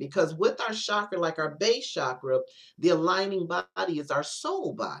system. Because with our chakra, like our base chakra, the aligning body is our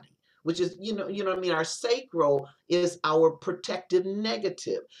soul body, which is, what I mean, our sacral is our protective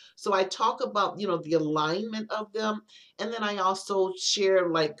negative. So I talk about, the alignment of them. And then I also share,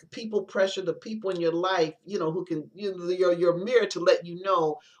 like, people pressure, the people in your life, who can, your mirror, to let you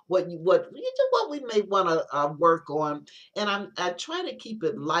know what we may want to work on. And I try to keep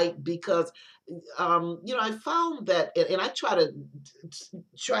it light, because I found that, and I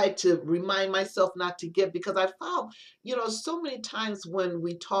try to remind myself not to get, because I found, so many times when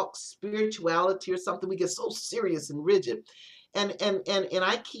we talk spirituality or something, we get so serious and rigid. And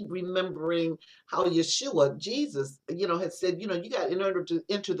I keep remembering how Yeshua, Jesus, had said, you got, in order to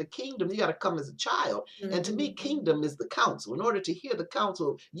enter the kingdom, you got to come as a child. And to me, Mhm. kingdom is the counsel. In order to hear the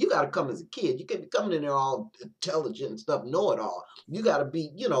counsel, you got to come as a kid. You can't be coming in there all intelligent and stuff, know it all. You got to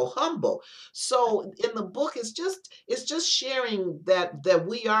be, humble. So in the book, it's just sharing that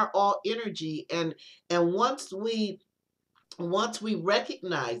we are all energy, and once we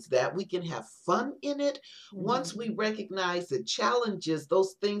recognize that, we can have fun in it. Once we Mhm. recognize the challenges,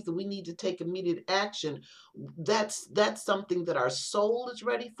 those things that we need to take immediate action, that's something that our soul is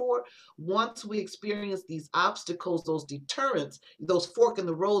ready for. Once we experience these obstacles, those deterrents, those fork in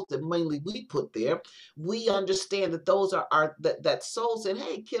the roads that mainly we put there, we understand that those are that soul saying,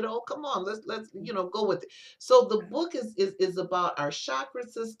 hey, kiddo, come on, let's go with it. So the book is about our chakra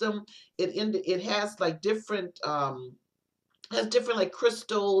system. It has like different has different, like,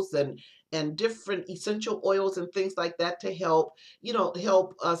 crystals and different essential oils and things like that, to help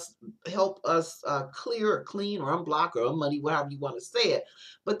us clear or clean or unblock or unmuddy, whatever you want to say it.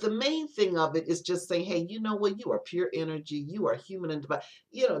 But the main thing of it is just saying, hey, you know what, you are pure energy, you are human and divine.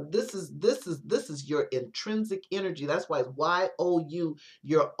 This is your intrinsic energy. That's why it's YOU,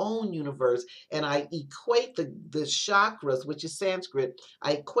 your own universe. And I equate the chakras, which is Sanskrit.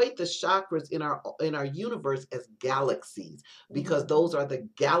 I equate the chakras in our universe as galaxies, because those Mhm. are the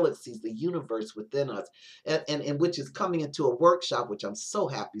galaxies, the universe within us, and which is coming into a workshop, which I'm so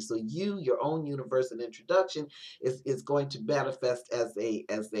happy. So You, Your Own Universe, and introduction is going to manifest as a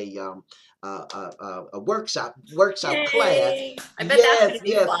workshop class. Yay! I bet that's Yes, going to be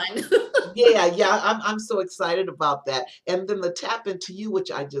yes. fun. Yeah, yeah, I'm so excited about that. And then the Tap Into You,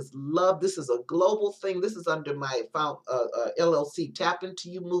 which I just love. This is a global thing. This is under my LLC, Tap Into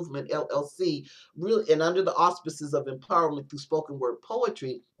You Movement LLC, really, and under the auspices of empowerment through spoken word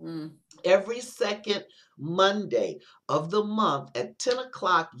poetry. Mm. Every second Monday of the month at 10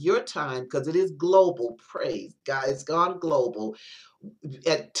 o'clock your time, because it is global. Praise God, it's gone global.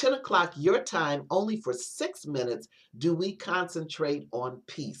 At 10 o'clock your time, only for 6 minutes, do we concentrate on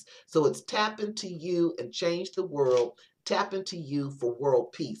peace. So it's Tap Into You and Change the World. Tap Into You for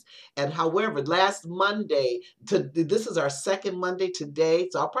World Peace. And however, last Monday, this is our second Monday today,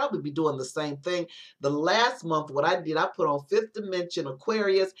 so I'll probably be doing the same thing. The last month, what I did, I put on Fifth Dimension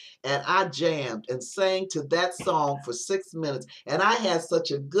Aquarius, and I jammed and sang to that song for 6 minutes. And I had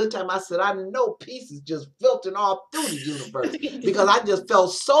such a good time. I said, I know peace is just filtering all through the universe because I just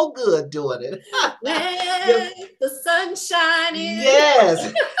felt so good doing it. Let the sun shine in.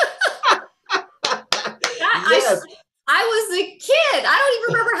 Yes. I, Yes. I was a kid. I don't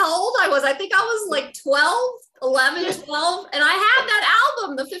even remember how old I was. I think I was like 12, 11, 12. And I had that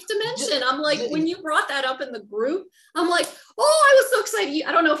album, The Fifth Dimension. I'm like, when you brought that up in the group, I'm like, oh, I was so excited.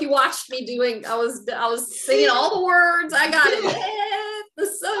 I don't know if you watched me doing, I was singing all the words. I got it. Yeah, the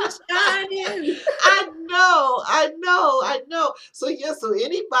sun shining. I know. So yeah, so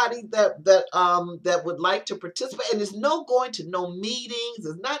anybody that would like to participate, and there's no going to no meetings,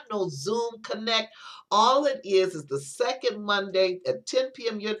 there's not no Zoom Connect. All it is the second Monday at 10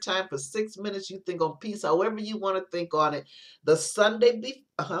 p.m. your time for 6 minutes. You think on peace, however you want to think on it. The Sunday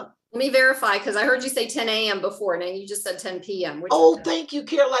Let me verify, because I heard you say 10 a.m. before, and then you just said 10 p.m. Thank you,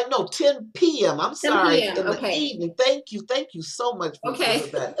 Caroline. No, 10 p.m. I'm 10 sorry, p.m. in the Okay. evening. Thank you so much for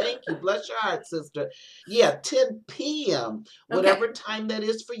that. Thank you. Bless your heart, sister. Yeah, 10 p.m. Whatever time that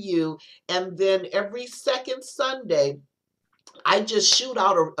is for you. And then every second Sunday, I just shoot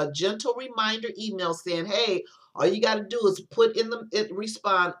out a gentle reminder email saying, hey, all you got to do is put in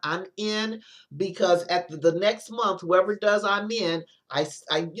respond, I'm in, because at the next month, whoever does I'm in, I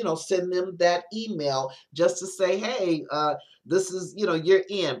send them that email just to say, hey, this is, you're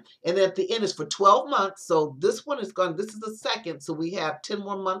in. And then at the end is for 12 months. So this is the second. So we have 10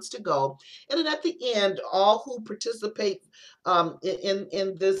 more months to go. And then at the end, all who participate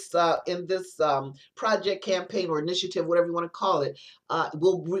in this project, campaign, or initiative, whatever you want to call it,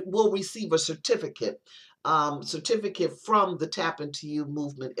 will receive a certificate from the Tap Into You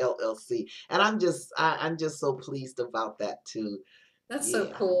Movement LLC. And I'm just so pleased about that too. That's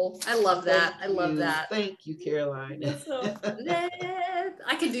so cool. I love that. I love that. Thank you, Caroline. I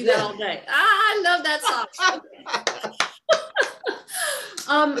could do that all day. I love that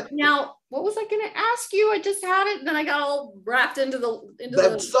song. Now, what was I going to ask you? I just had it, and then I got all wrapped into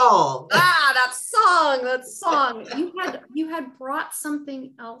the song. That song. You had brought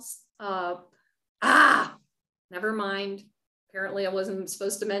something else up. Never mind. Apparently, I wasn't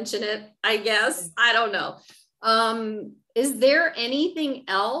supposed to mention it. I guess I don't know. Is there anything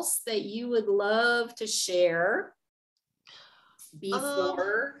else that you would love to share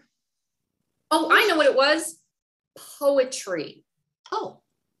before? I know what it was. Poetry.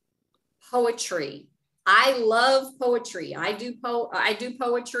 Poetry. I love poetry. I do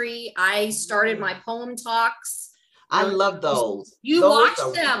poetry. I started my poem talks. I love those. You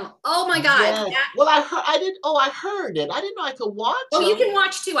watched them. Oh my God. Yes. Well, I heard it. I didn't know I could watch them. You can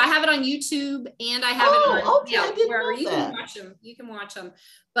watch too. I have it on YouTube, and I have it on wherever you can watch them. You can watch them.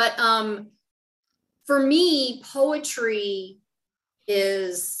 But for me, poetry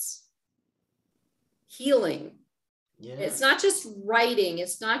is healing. Yeah. It's not just writing.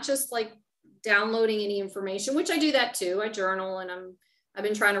 It's not just like downloading any information, which I do that too. I journal, and I've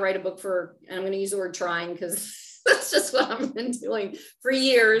been trying to write a book and I'm going to use the word trying because that's just what I've been doing for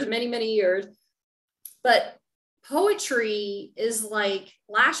years, many, many years. But poetry is like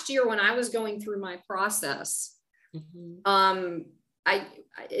last year when I was going through my process, it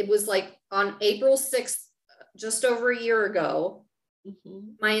was like on April 6th, just over a year ago,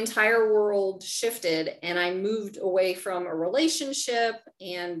 my entire world shifted, and I moved away from a relationship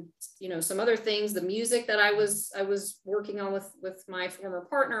and, some other things, the music that I was working on with my former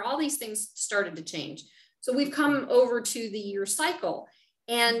partner, all these things started to change. So we've come over to the year cycle,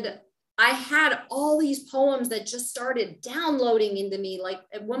 and I had all these poems that just started downloading into me. Like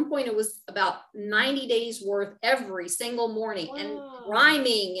at one point it was about 90 days worth every single morning. Wow. And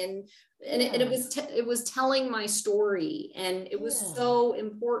rhyming and it was telling my story. And it was so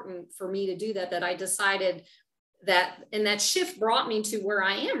important for me to do that I decided and that shift brought me to where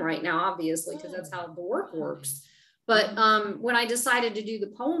I am right now, obviously, because that's how the work works. But when I decided to do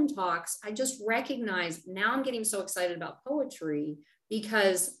the poem talks, I just recognized now I'm getting so excited about poetry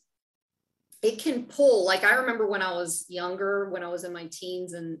because it can pull. Like I remember when I was younger, when I was in my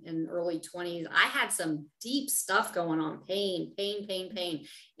teens and early 20s, I had some deep stuff going on, pain.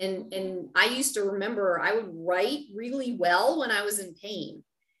 And I used to remember I would write really well when I was in pain.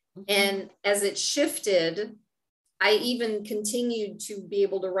 And as it shifted, I even continued to be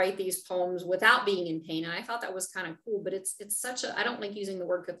able to write these poems without being in pain. And I thought that was kind of cool, but it's such a, I don't like using the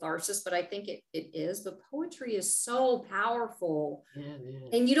word catharsis, but I think it is. But poetry is so powerful. Yeah, it is.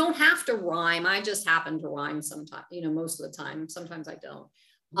 And you don't have to rhyme. I just happen to rhyme sometimes, you know, most of the time. Sometimes I don't.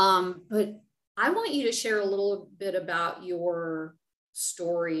 But I want you to share a little bit about your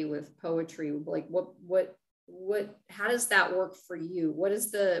story with poetry. Like how does that work for you? What is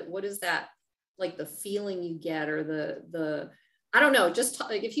that, like the feeling you get, or the I don't know, just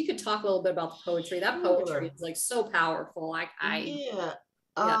like if you could talk a little bit about the poetry. That poetry is like so powerful. Yeah.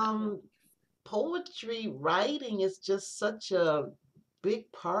 Yeah. Poetry writing is just such a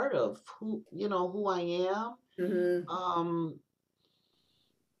big part of who I am. Mm-hmm.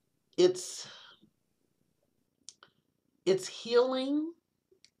 It's it's healing,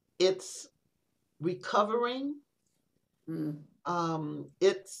 it's recovering, Mm.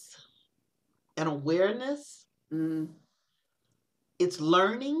 it's an awareness, Mm. it's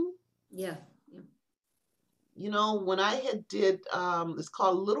learning. Yeah. Yeah. When I had did it's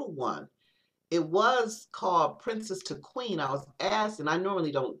called Little One. It was called Princess to Queen. I was asked, and I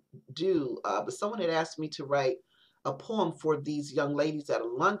normally don't do, but someone had asked me to write a poem for these young ladies at a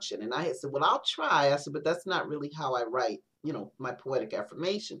luncheon. And I had said, well, I'll try. I said, but that's not really how I write, my poetic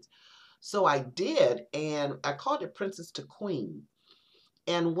affirmations. So I did, and I called it Princess to Queen.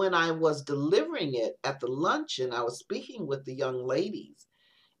 And when I was delivering it at the luncheon, I was speaking with the young ladies.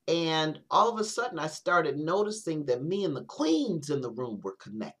 And all of a sudden, I started noticing that me and the queens in the room were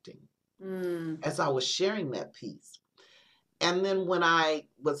connecting as I was sharing that piece. And then when I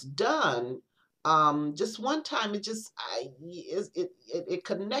was done, just one time, it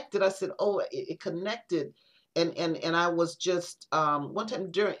connected. I said, "Oh, it connected," and I was just one time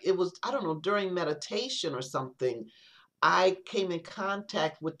during it was I don't know during meditation or something. I came in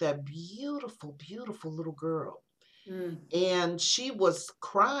contact with that beautiful, beautiful little girl. Mm. And she was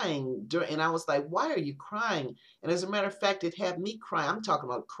crying and I was like, why are you crying? And as a matter of fact, it had me crying. I'm talking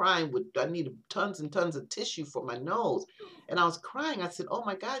about crying I needed tons and tons of tissue for my nose. And I was crying. I said, oh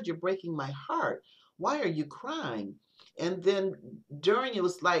my God, you're breaking my heart. Why are you crying? And then during it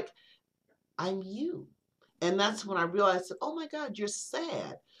was like, I'm you. And that's when I realized, oh my God, you're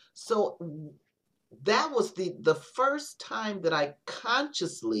sad. So that was the first time that I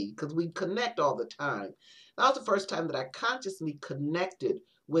consciously, because we connect all the time, that was the first time that I consciously connected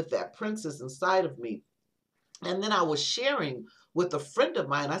with that princess inside of me. And then I was sharing with a friend of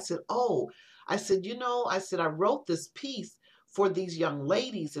mine. I said, oh, I said, I said, I wrote this piece for these young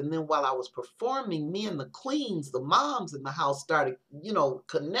ladies. And then while I was performing, me and the queens, the moms in the house started,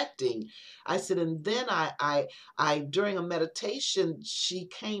 connecting. I said, and then I during a meditation, she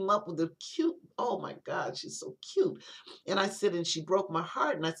came up with a cute, oh my God, she's so cute. And I said, and she broke my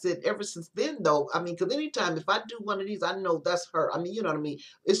heart. And I said, ever since then, though, I mean, because anytime if I do one of these, I know that's her. I mean, you know what I mean?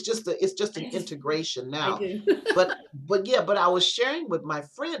 It's just an integration I now. do. But I was sharing with my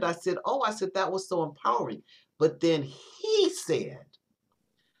friend. I said, oh, I said that was so empowering. But then he said,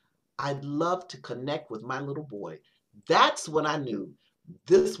 I'd love to connect with my little boy. That's when I knew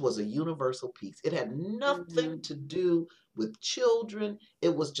this was a universal piece. It had nothing Mhm. to do with children.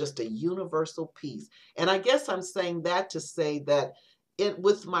 It was just a universal piece. And I guess I'm saying that to say that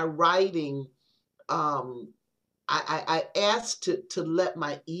with my writing, um, I asked to let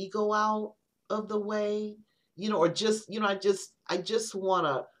my ego out of the way, or just, I just want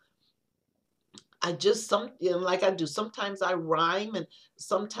to, like I do. Sometimes I rhyme and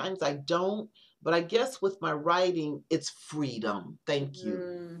sometimes I don't. But I guess with my writing, it's freedom. Thank you.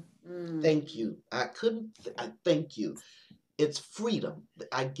 Mm, mm. Thank you. I thank you. It's freedom.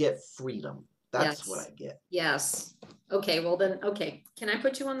 I get freedom. That's what Yes. I get. Yes. Okay. Well then, okay. Can I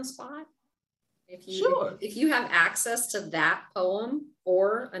put you on the spot? Sure. If you have access to that poem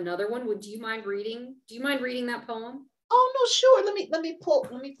or another one, do you mind reading that poem? Oh no, sure. Let me pull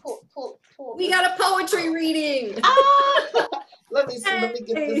We this got a poetry out. reading. Ah, let me see. Let me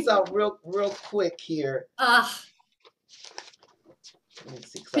get this Hey. out real quick here. Let me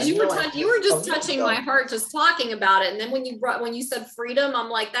see, because Because I know I you were just. Oh, just here we touching my go. heart just talking about it. And then when you said freedom, I'm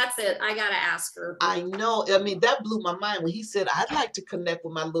like, that's it. I gotta ask her. I know. I mean, that blew my mind when he said, "I'd like to connect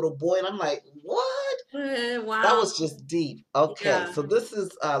with my little boy," and I'm like, "What?" That Wow. was just deep. Okay, Yeah. so this is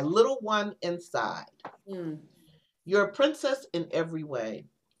a little one inside. Mm. You're a princess in every way,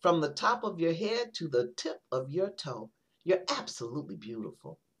 from the top of your head to the tip of your toe. You're absolutely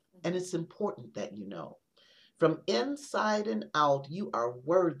beautiful, and it's important that you know. From inside and out, you are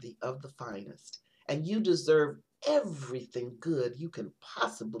worthy of the finest, and you deserve everything good you can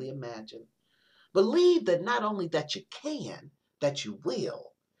possibly imagine. Believe that not only that you can, that you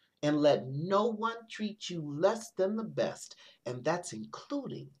will, and let no one treat you less than the best, and that's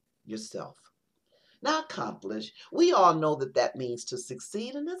including yourself. Now, accomplish, we all know that that means to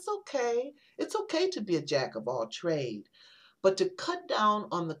succeed, and it's okay. It's okay to be a jack of all trade, but to cut down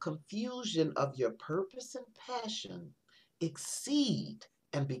on the confusion of your purpose and passion, exceed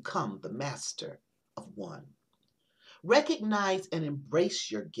and become the master of one. Recognize and embrace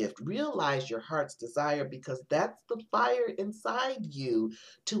your gift. Realize your heart's desire because that's the fire inside you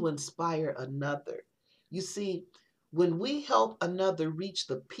to inspire another. You see, when we help another reach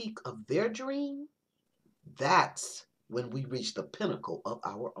the peak of their dream, that's when we reach the pinnacle of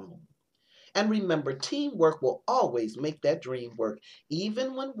our own. And remember, teamwork will always make that dream work,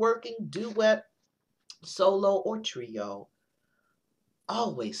 even when working duet, solo, or trio.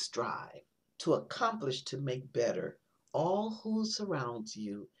 Always strive to accomplish to make better all who surrounds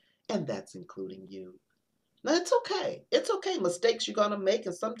you, and that's including you. Now, it's okay. It's okay. Mistakes you're going to make,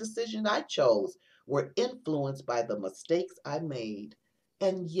 and some decisions I chose were influenced by the mistakes I made.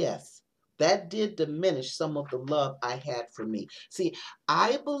 And yes, that did diminish some of the love I had for me. See,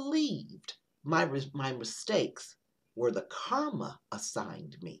 I believed my mistakes were the karma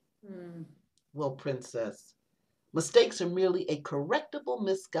assigned me. Mm. Well, princess, mistakes are merely a correctable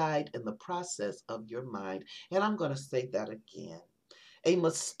misguide in the process of your mind. And I'm going to say that again. A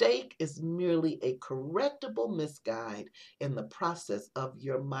mistake is merely a correctable misguide in the process of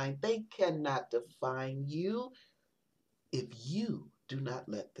your mind. They cannot define you if you do not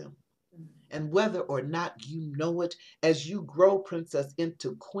let them. And whether or not you know it, as you grow, princess,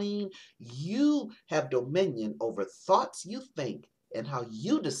 into queen, you have dominion over thoughts you think and how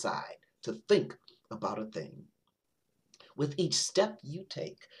you decide to think about a thing. With each step you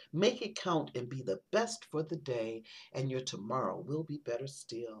take, make it count and be the best for the day, and your tomorrow will be better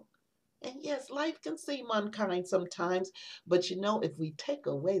still. And yes, life can seem unkind sometimes, but if we take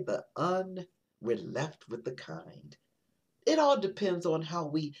away the we're left with the kind. It all depends on how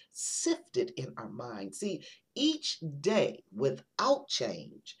we sift it in our mind. See, each day without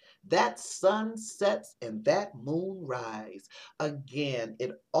change, that sun sets and that moon rise. Again,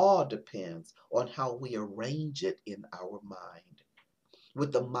 it all depends on how we arrange it in our mind.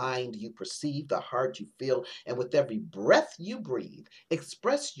 With the mind you perceive, the heart you feel, and with every breath you breathe,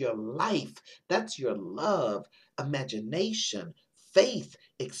 express your life. That's your love, imagination, faith,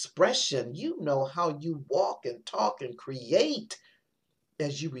 expression. You know how you walk and talk and create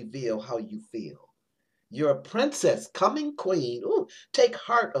as you reveal how you feel. You're a princess, coming queen. Ooh, take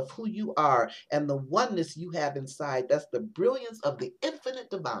heart of who you are and the oneness you have inside. That's the brilliance of the infinite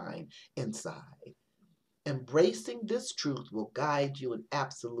divine inside. Embracing this truth will guide you in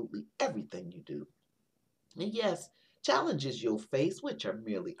absolutely everything you do. And yes, challenges you'll face, which are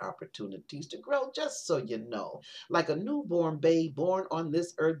merely opportunities to grow, just so you know. Like a newborn babe born on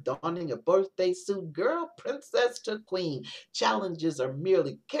this earth, donning a birthday suit, girl, princess to queen. Challenges are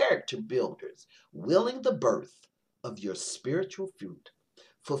merely character builders, willing the birth of your spiritual fruit,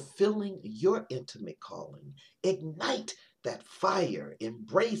 fulfilling your intimate calling. Ignite that fire,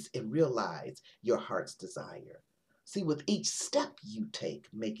 embrace and realize your heart's desire. See, with each step you take,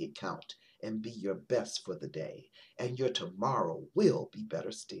 make it count and be your best for the day, and your tomorrow will be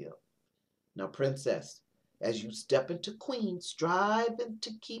better still. Now, princess, as you step into queen, strive and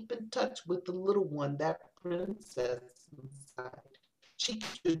to keep in touch with the little one, that princess inside. She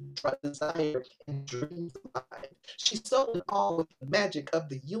keeps your desire and dreams alive. She's so in awe with the magic of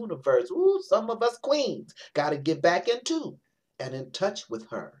the universe. Ooh, some of us queens got to get back into and in touch with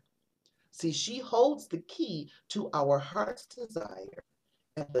her. See, she holds the key to our heart's desire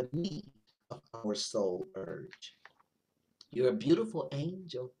and the need of our soul urge. You're a beautiful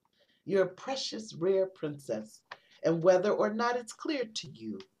angel. You're a precious, rare princess. And whether or not it's clear to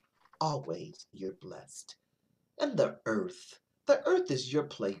you, always you're blessed. And the earth is your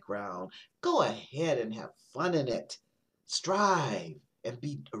playground. Go ahead and have fun in it. Strive and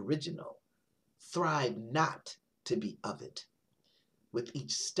be original. Thrive not to be of it. With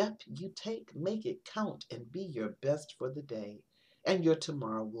each step you take, make it count and be your best for the day, and your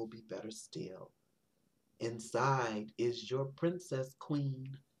tomorrow will be better still. Inside is your princess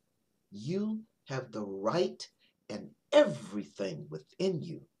queen. You have the right and everything within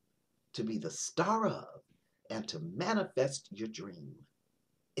you to be the star of and to manifest your dream.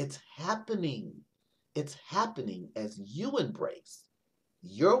 It's happening. It's happening as you embrace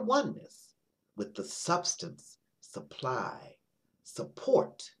your oneness with the substance, supply,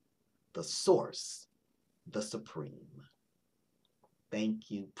 support, the source, the supreme. Thank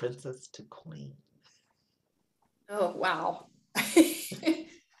you, princess to queen. Oh, wow.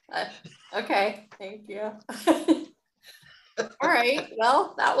 Okay, thank you. All right.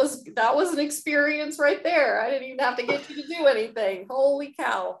 Well, that was an experience right there. I didn't even have to get you to do anything. Holy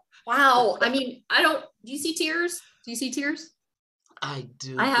cow. Wow. I mean, do you see tears? Do you see tears? I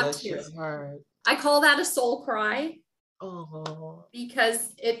do. I have Bless your tears. heart. I call that a soul cry Oh,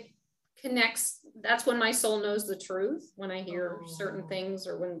 because it connects. That's when my soul knows the truth, when I hear certain oh. things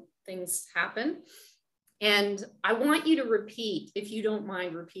or when things happen. And I want you to repeat, if you don't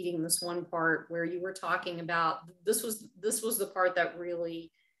mind repeating this one part where you were talking about, this was the part that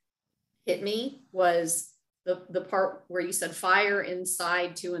really hit me, was the part where you said fire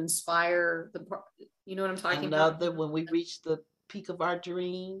inside to inspire the part, you know what I'm talking about? Another, when we reach the peak of our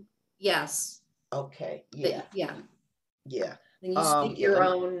dream. Yes. Okay. Yeah. Yeah. Yeah. Then you speak Yeah. your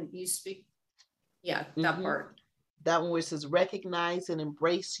own, yeah, that Mm-hmm. part. That one where it says, recognize and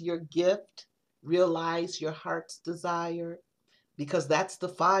embrace your gift, realize your heart's desire, because that's the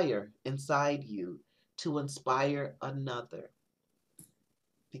fire inside you to inspire another.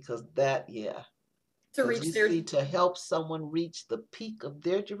 Because that, yeah. To Because reach you their, see, to help someone reach the peak of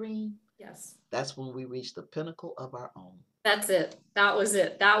their dream, yes. that's when we reach the pinnacle of our own. That's it. That was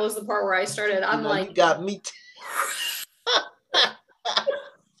it. That was the part where I started. You I'm know, you like, got me.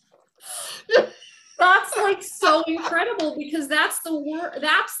 that's like so incredible because that's the word.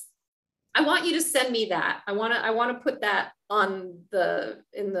 I want you to send me that. I want to put that on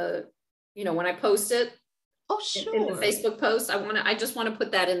in the, when I post it Oh, in the sure. Facebook post, I just want to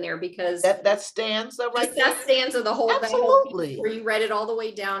put that in there because That stanza right just there. that stanza, that whole piece Absolutely. where you read it all the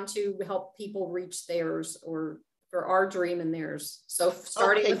way down to help people reach theirs or for our dream and theirs. So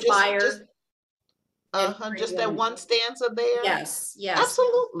starting Okay, with fire and just that one stanza there. yes, yes.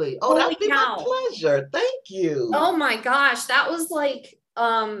 Absolutely. Oh, Holy that'd be my cow. pleasure. Thank you. Oh my gosh, that was like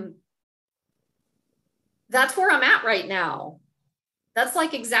that's where I'm at right now. That's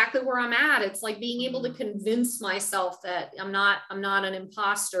like exactly where I'm at. It's like being able to convince myself that I'm not an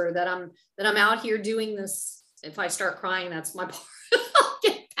imposter, that I'm out here doing this. If I start crying, that's my part. I'll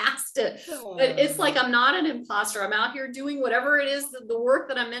get past it. But it's like I'm not an imposter. I'm out here doing whatever it is, the work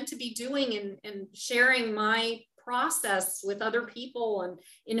that I'm meant to be doing and sharing my process with other people and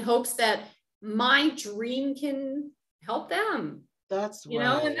in hopes that my dream can help them. That's And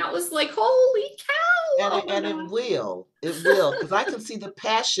right. that was like, holy cow. Oh my And it God. will. It will. Because I can see the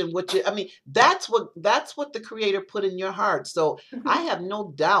passion, I mean, that's what the creator put in your heart. So I have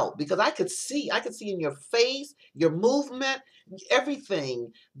no doubt because I could see in your face, your movement,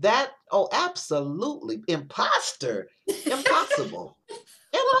 everything. That, oh, absolutely. Imposter. Impossible.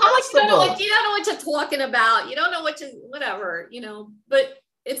 Oh, Impossible. you don't know what you're talking about. You don't know whatever, but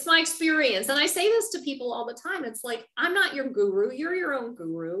it's my experience. And I say this to people all the time. It's like, I'm not your guru. You're your own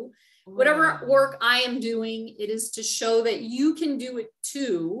guru. Whatever Right. work I am doing, it is to show that you can do it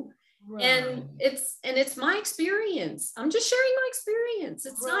too. And Right. it's my experience. I'm just sharing my experience.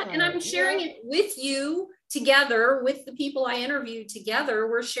 It's not, and Right. I'm sharing Yeah. it with you together, with the people I interviewed together.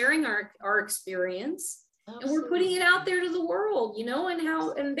 We're sharing our experience and we're putting it out Absolutely. there to the world,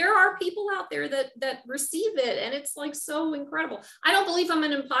 and there are people out there that receive it. And it's like so incredible. I don't believe I'm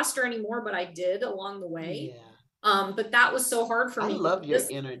an imposter anymore, but I did along the way. Yeah. But that was so hard for I me. love your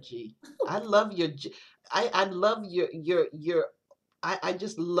energy. I love I love I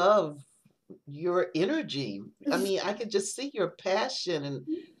just love your energy. I mean, I could just see your passion and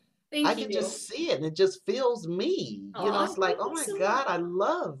I Thank can you. just see it and it just fills me. You know, Oh, it's like, thank oh you my so God, much.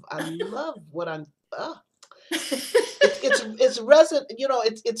 I love what I'm it's resonant,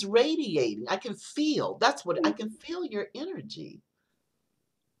 it's radiating. I can feel. That's what I can feel your energy.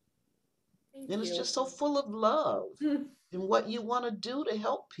 Thank And it's you. just so full of love and what you want to do to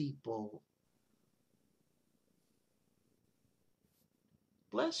help people.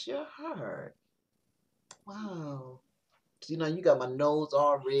 Bless your heart. Wow. You know, you got my nose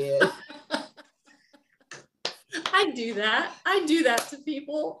all red. I do that. I do that to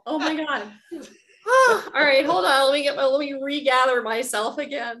people. Oh my God. All right, hold on. Let me regather myself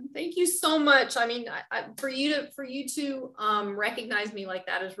again. Thank you so much. I mean, for you to recognize me like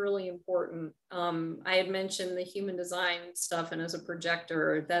that is really important. I had mentioned the human design stuff, and as a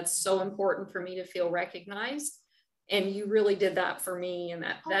projector, that's so important for me to feel recognized. And you really did that for me, and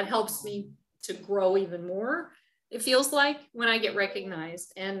that helps me to grow even more. It feels like when I get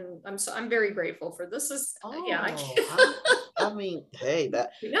recognized, and I'm very grateful for this. Is yeah. I mean, hey,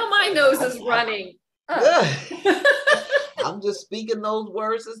 that Now my nose is I running. yeah. I'm just speaking those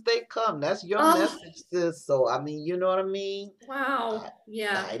words as they come. That's your Oh, message, sis. So, I mean, you know what I mean? wow.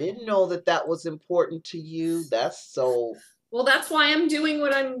 Yeah. I didn't know that that was important to you. That's so. Well, that's why I'm doing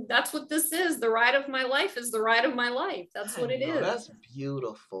that's what this is. The ride of my life is the ride of my life. That's I what it know, is. that's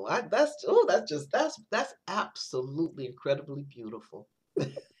beautiful. That's absolutely incredibly beautiful.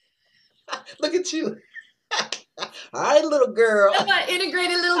 Look at you. All right, little girl. I'm an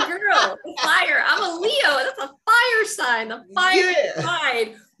integrated little girl. The fire. I'm a Leo. That's a fire sign. The fire Yeah.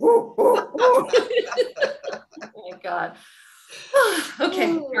 side. Oh my God.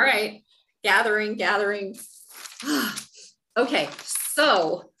 Okay. All right. Gathering. Okay.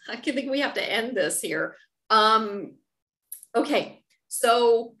 So I can think we have to end this here. Okay.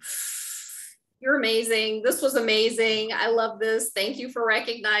 So you're amazing. This was amazing. I love this. Thank you for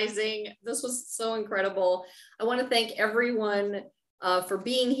recognizing. This was so incredible. I want to thank everyone for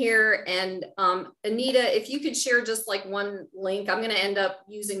being here. And Anita, if you could share just like one link, I'm going to end up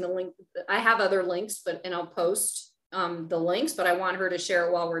using the link. I have other links, and I'll post the links, but I want her to share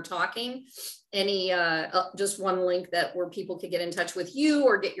it while we're talking. Any, just one link where people could get in touch with you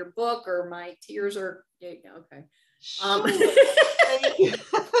or get your book or my tears or, okay. Sure. Thank you.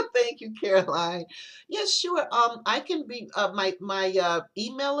 Thank you, Caroline. Yes, sure. I can be my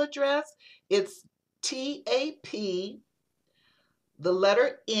email address. It's TAP, the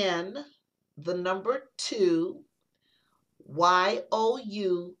letter N, the number 2,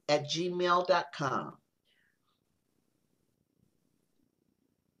 YOU@gmail.com.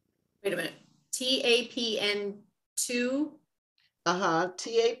 Wait a minute. TAPN2.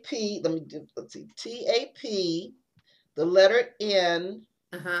 TAP. Let's see. TAP, the letter N,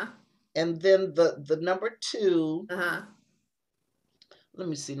 and then the number 2. Let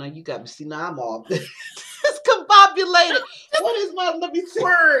me see. Now you got me. See, now I'm all discombobulated. What is let me see.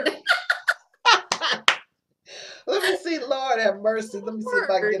 Word. Let me see. Lord have mercy. Let me see if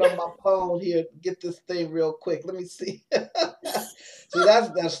I can get on my phone here, get this thing real quick. Let me see. See,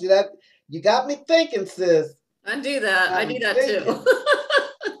 that. You got me thinking, sis. I do that. I do that too.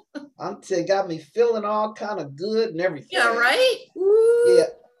 I'm telling you, got me feeling all kind of good and everything. Yeah, right? Woo. Yeah.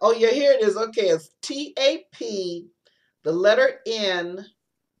 Oh, yeah, here it is. Okay, it's TAP, the letter N,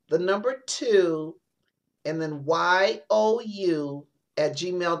 the number 2, and then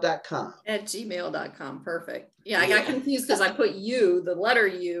YOU@gmail.com. At gmail.com. Perfect. Yeah, I got confused because I put U, the letter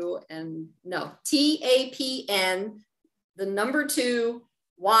U, and no, TAPN, the number 2,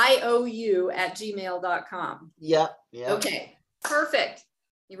 YOU@gmail.com. Yep. Okay, perfect.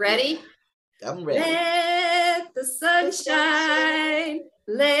 You ready? I'm ready. Let the sun shine.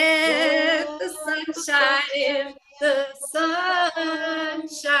 Let the sun shine in. The sun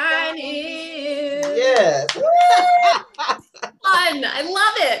shine in. Yes. Fun. I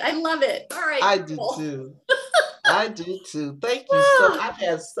love it. I love it. All right. I do too. I do too. Thank you so. I've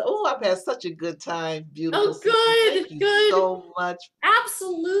had such a good time. Beautiful. Oh, good. Thank you so much.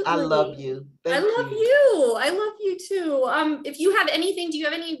 Absolutely. I love you. Thank you. I love you too. If you have anything, do you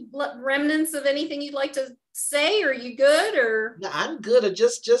have any remnants of anything you'd like to say? Are you good or? No, I'm good.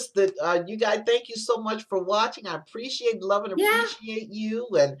 Just that you guys, thank you so much for watching. I appreciate, love, and appreciate you.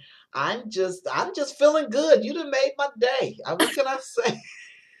 And I'm just feeling good. You done made my day. What can I say?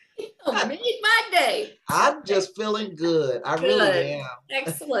 Made my day. I'm just feeling good. I really am.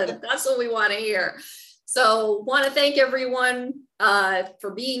 Excellent. That's what we want to hear. So want to thank everyone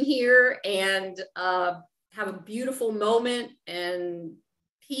for being here and have a beautiful moment and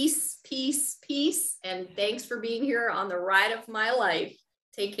peace. And thanks for being here on the ride of my life.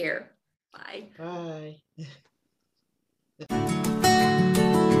 Take care. Bye. Bye.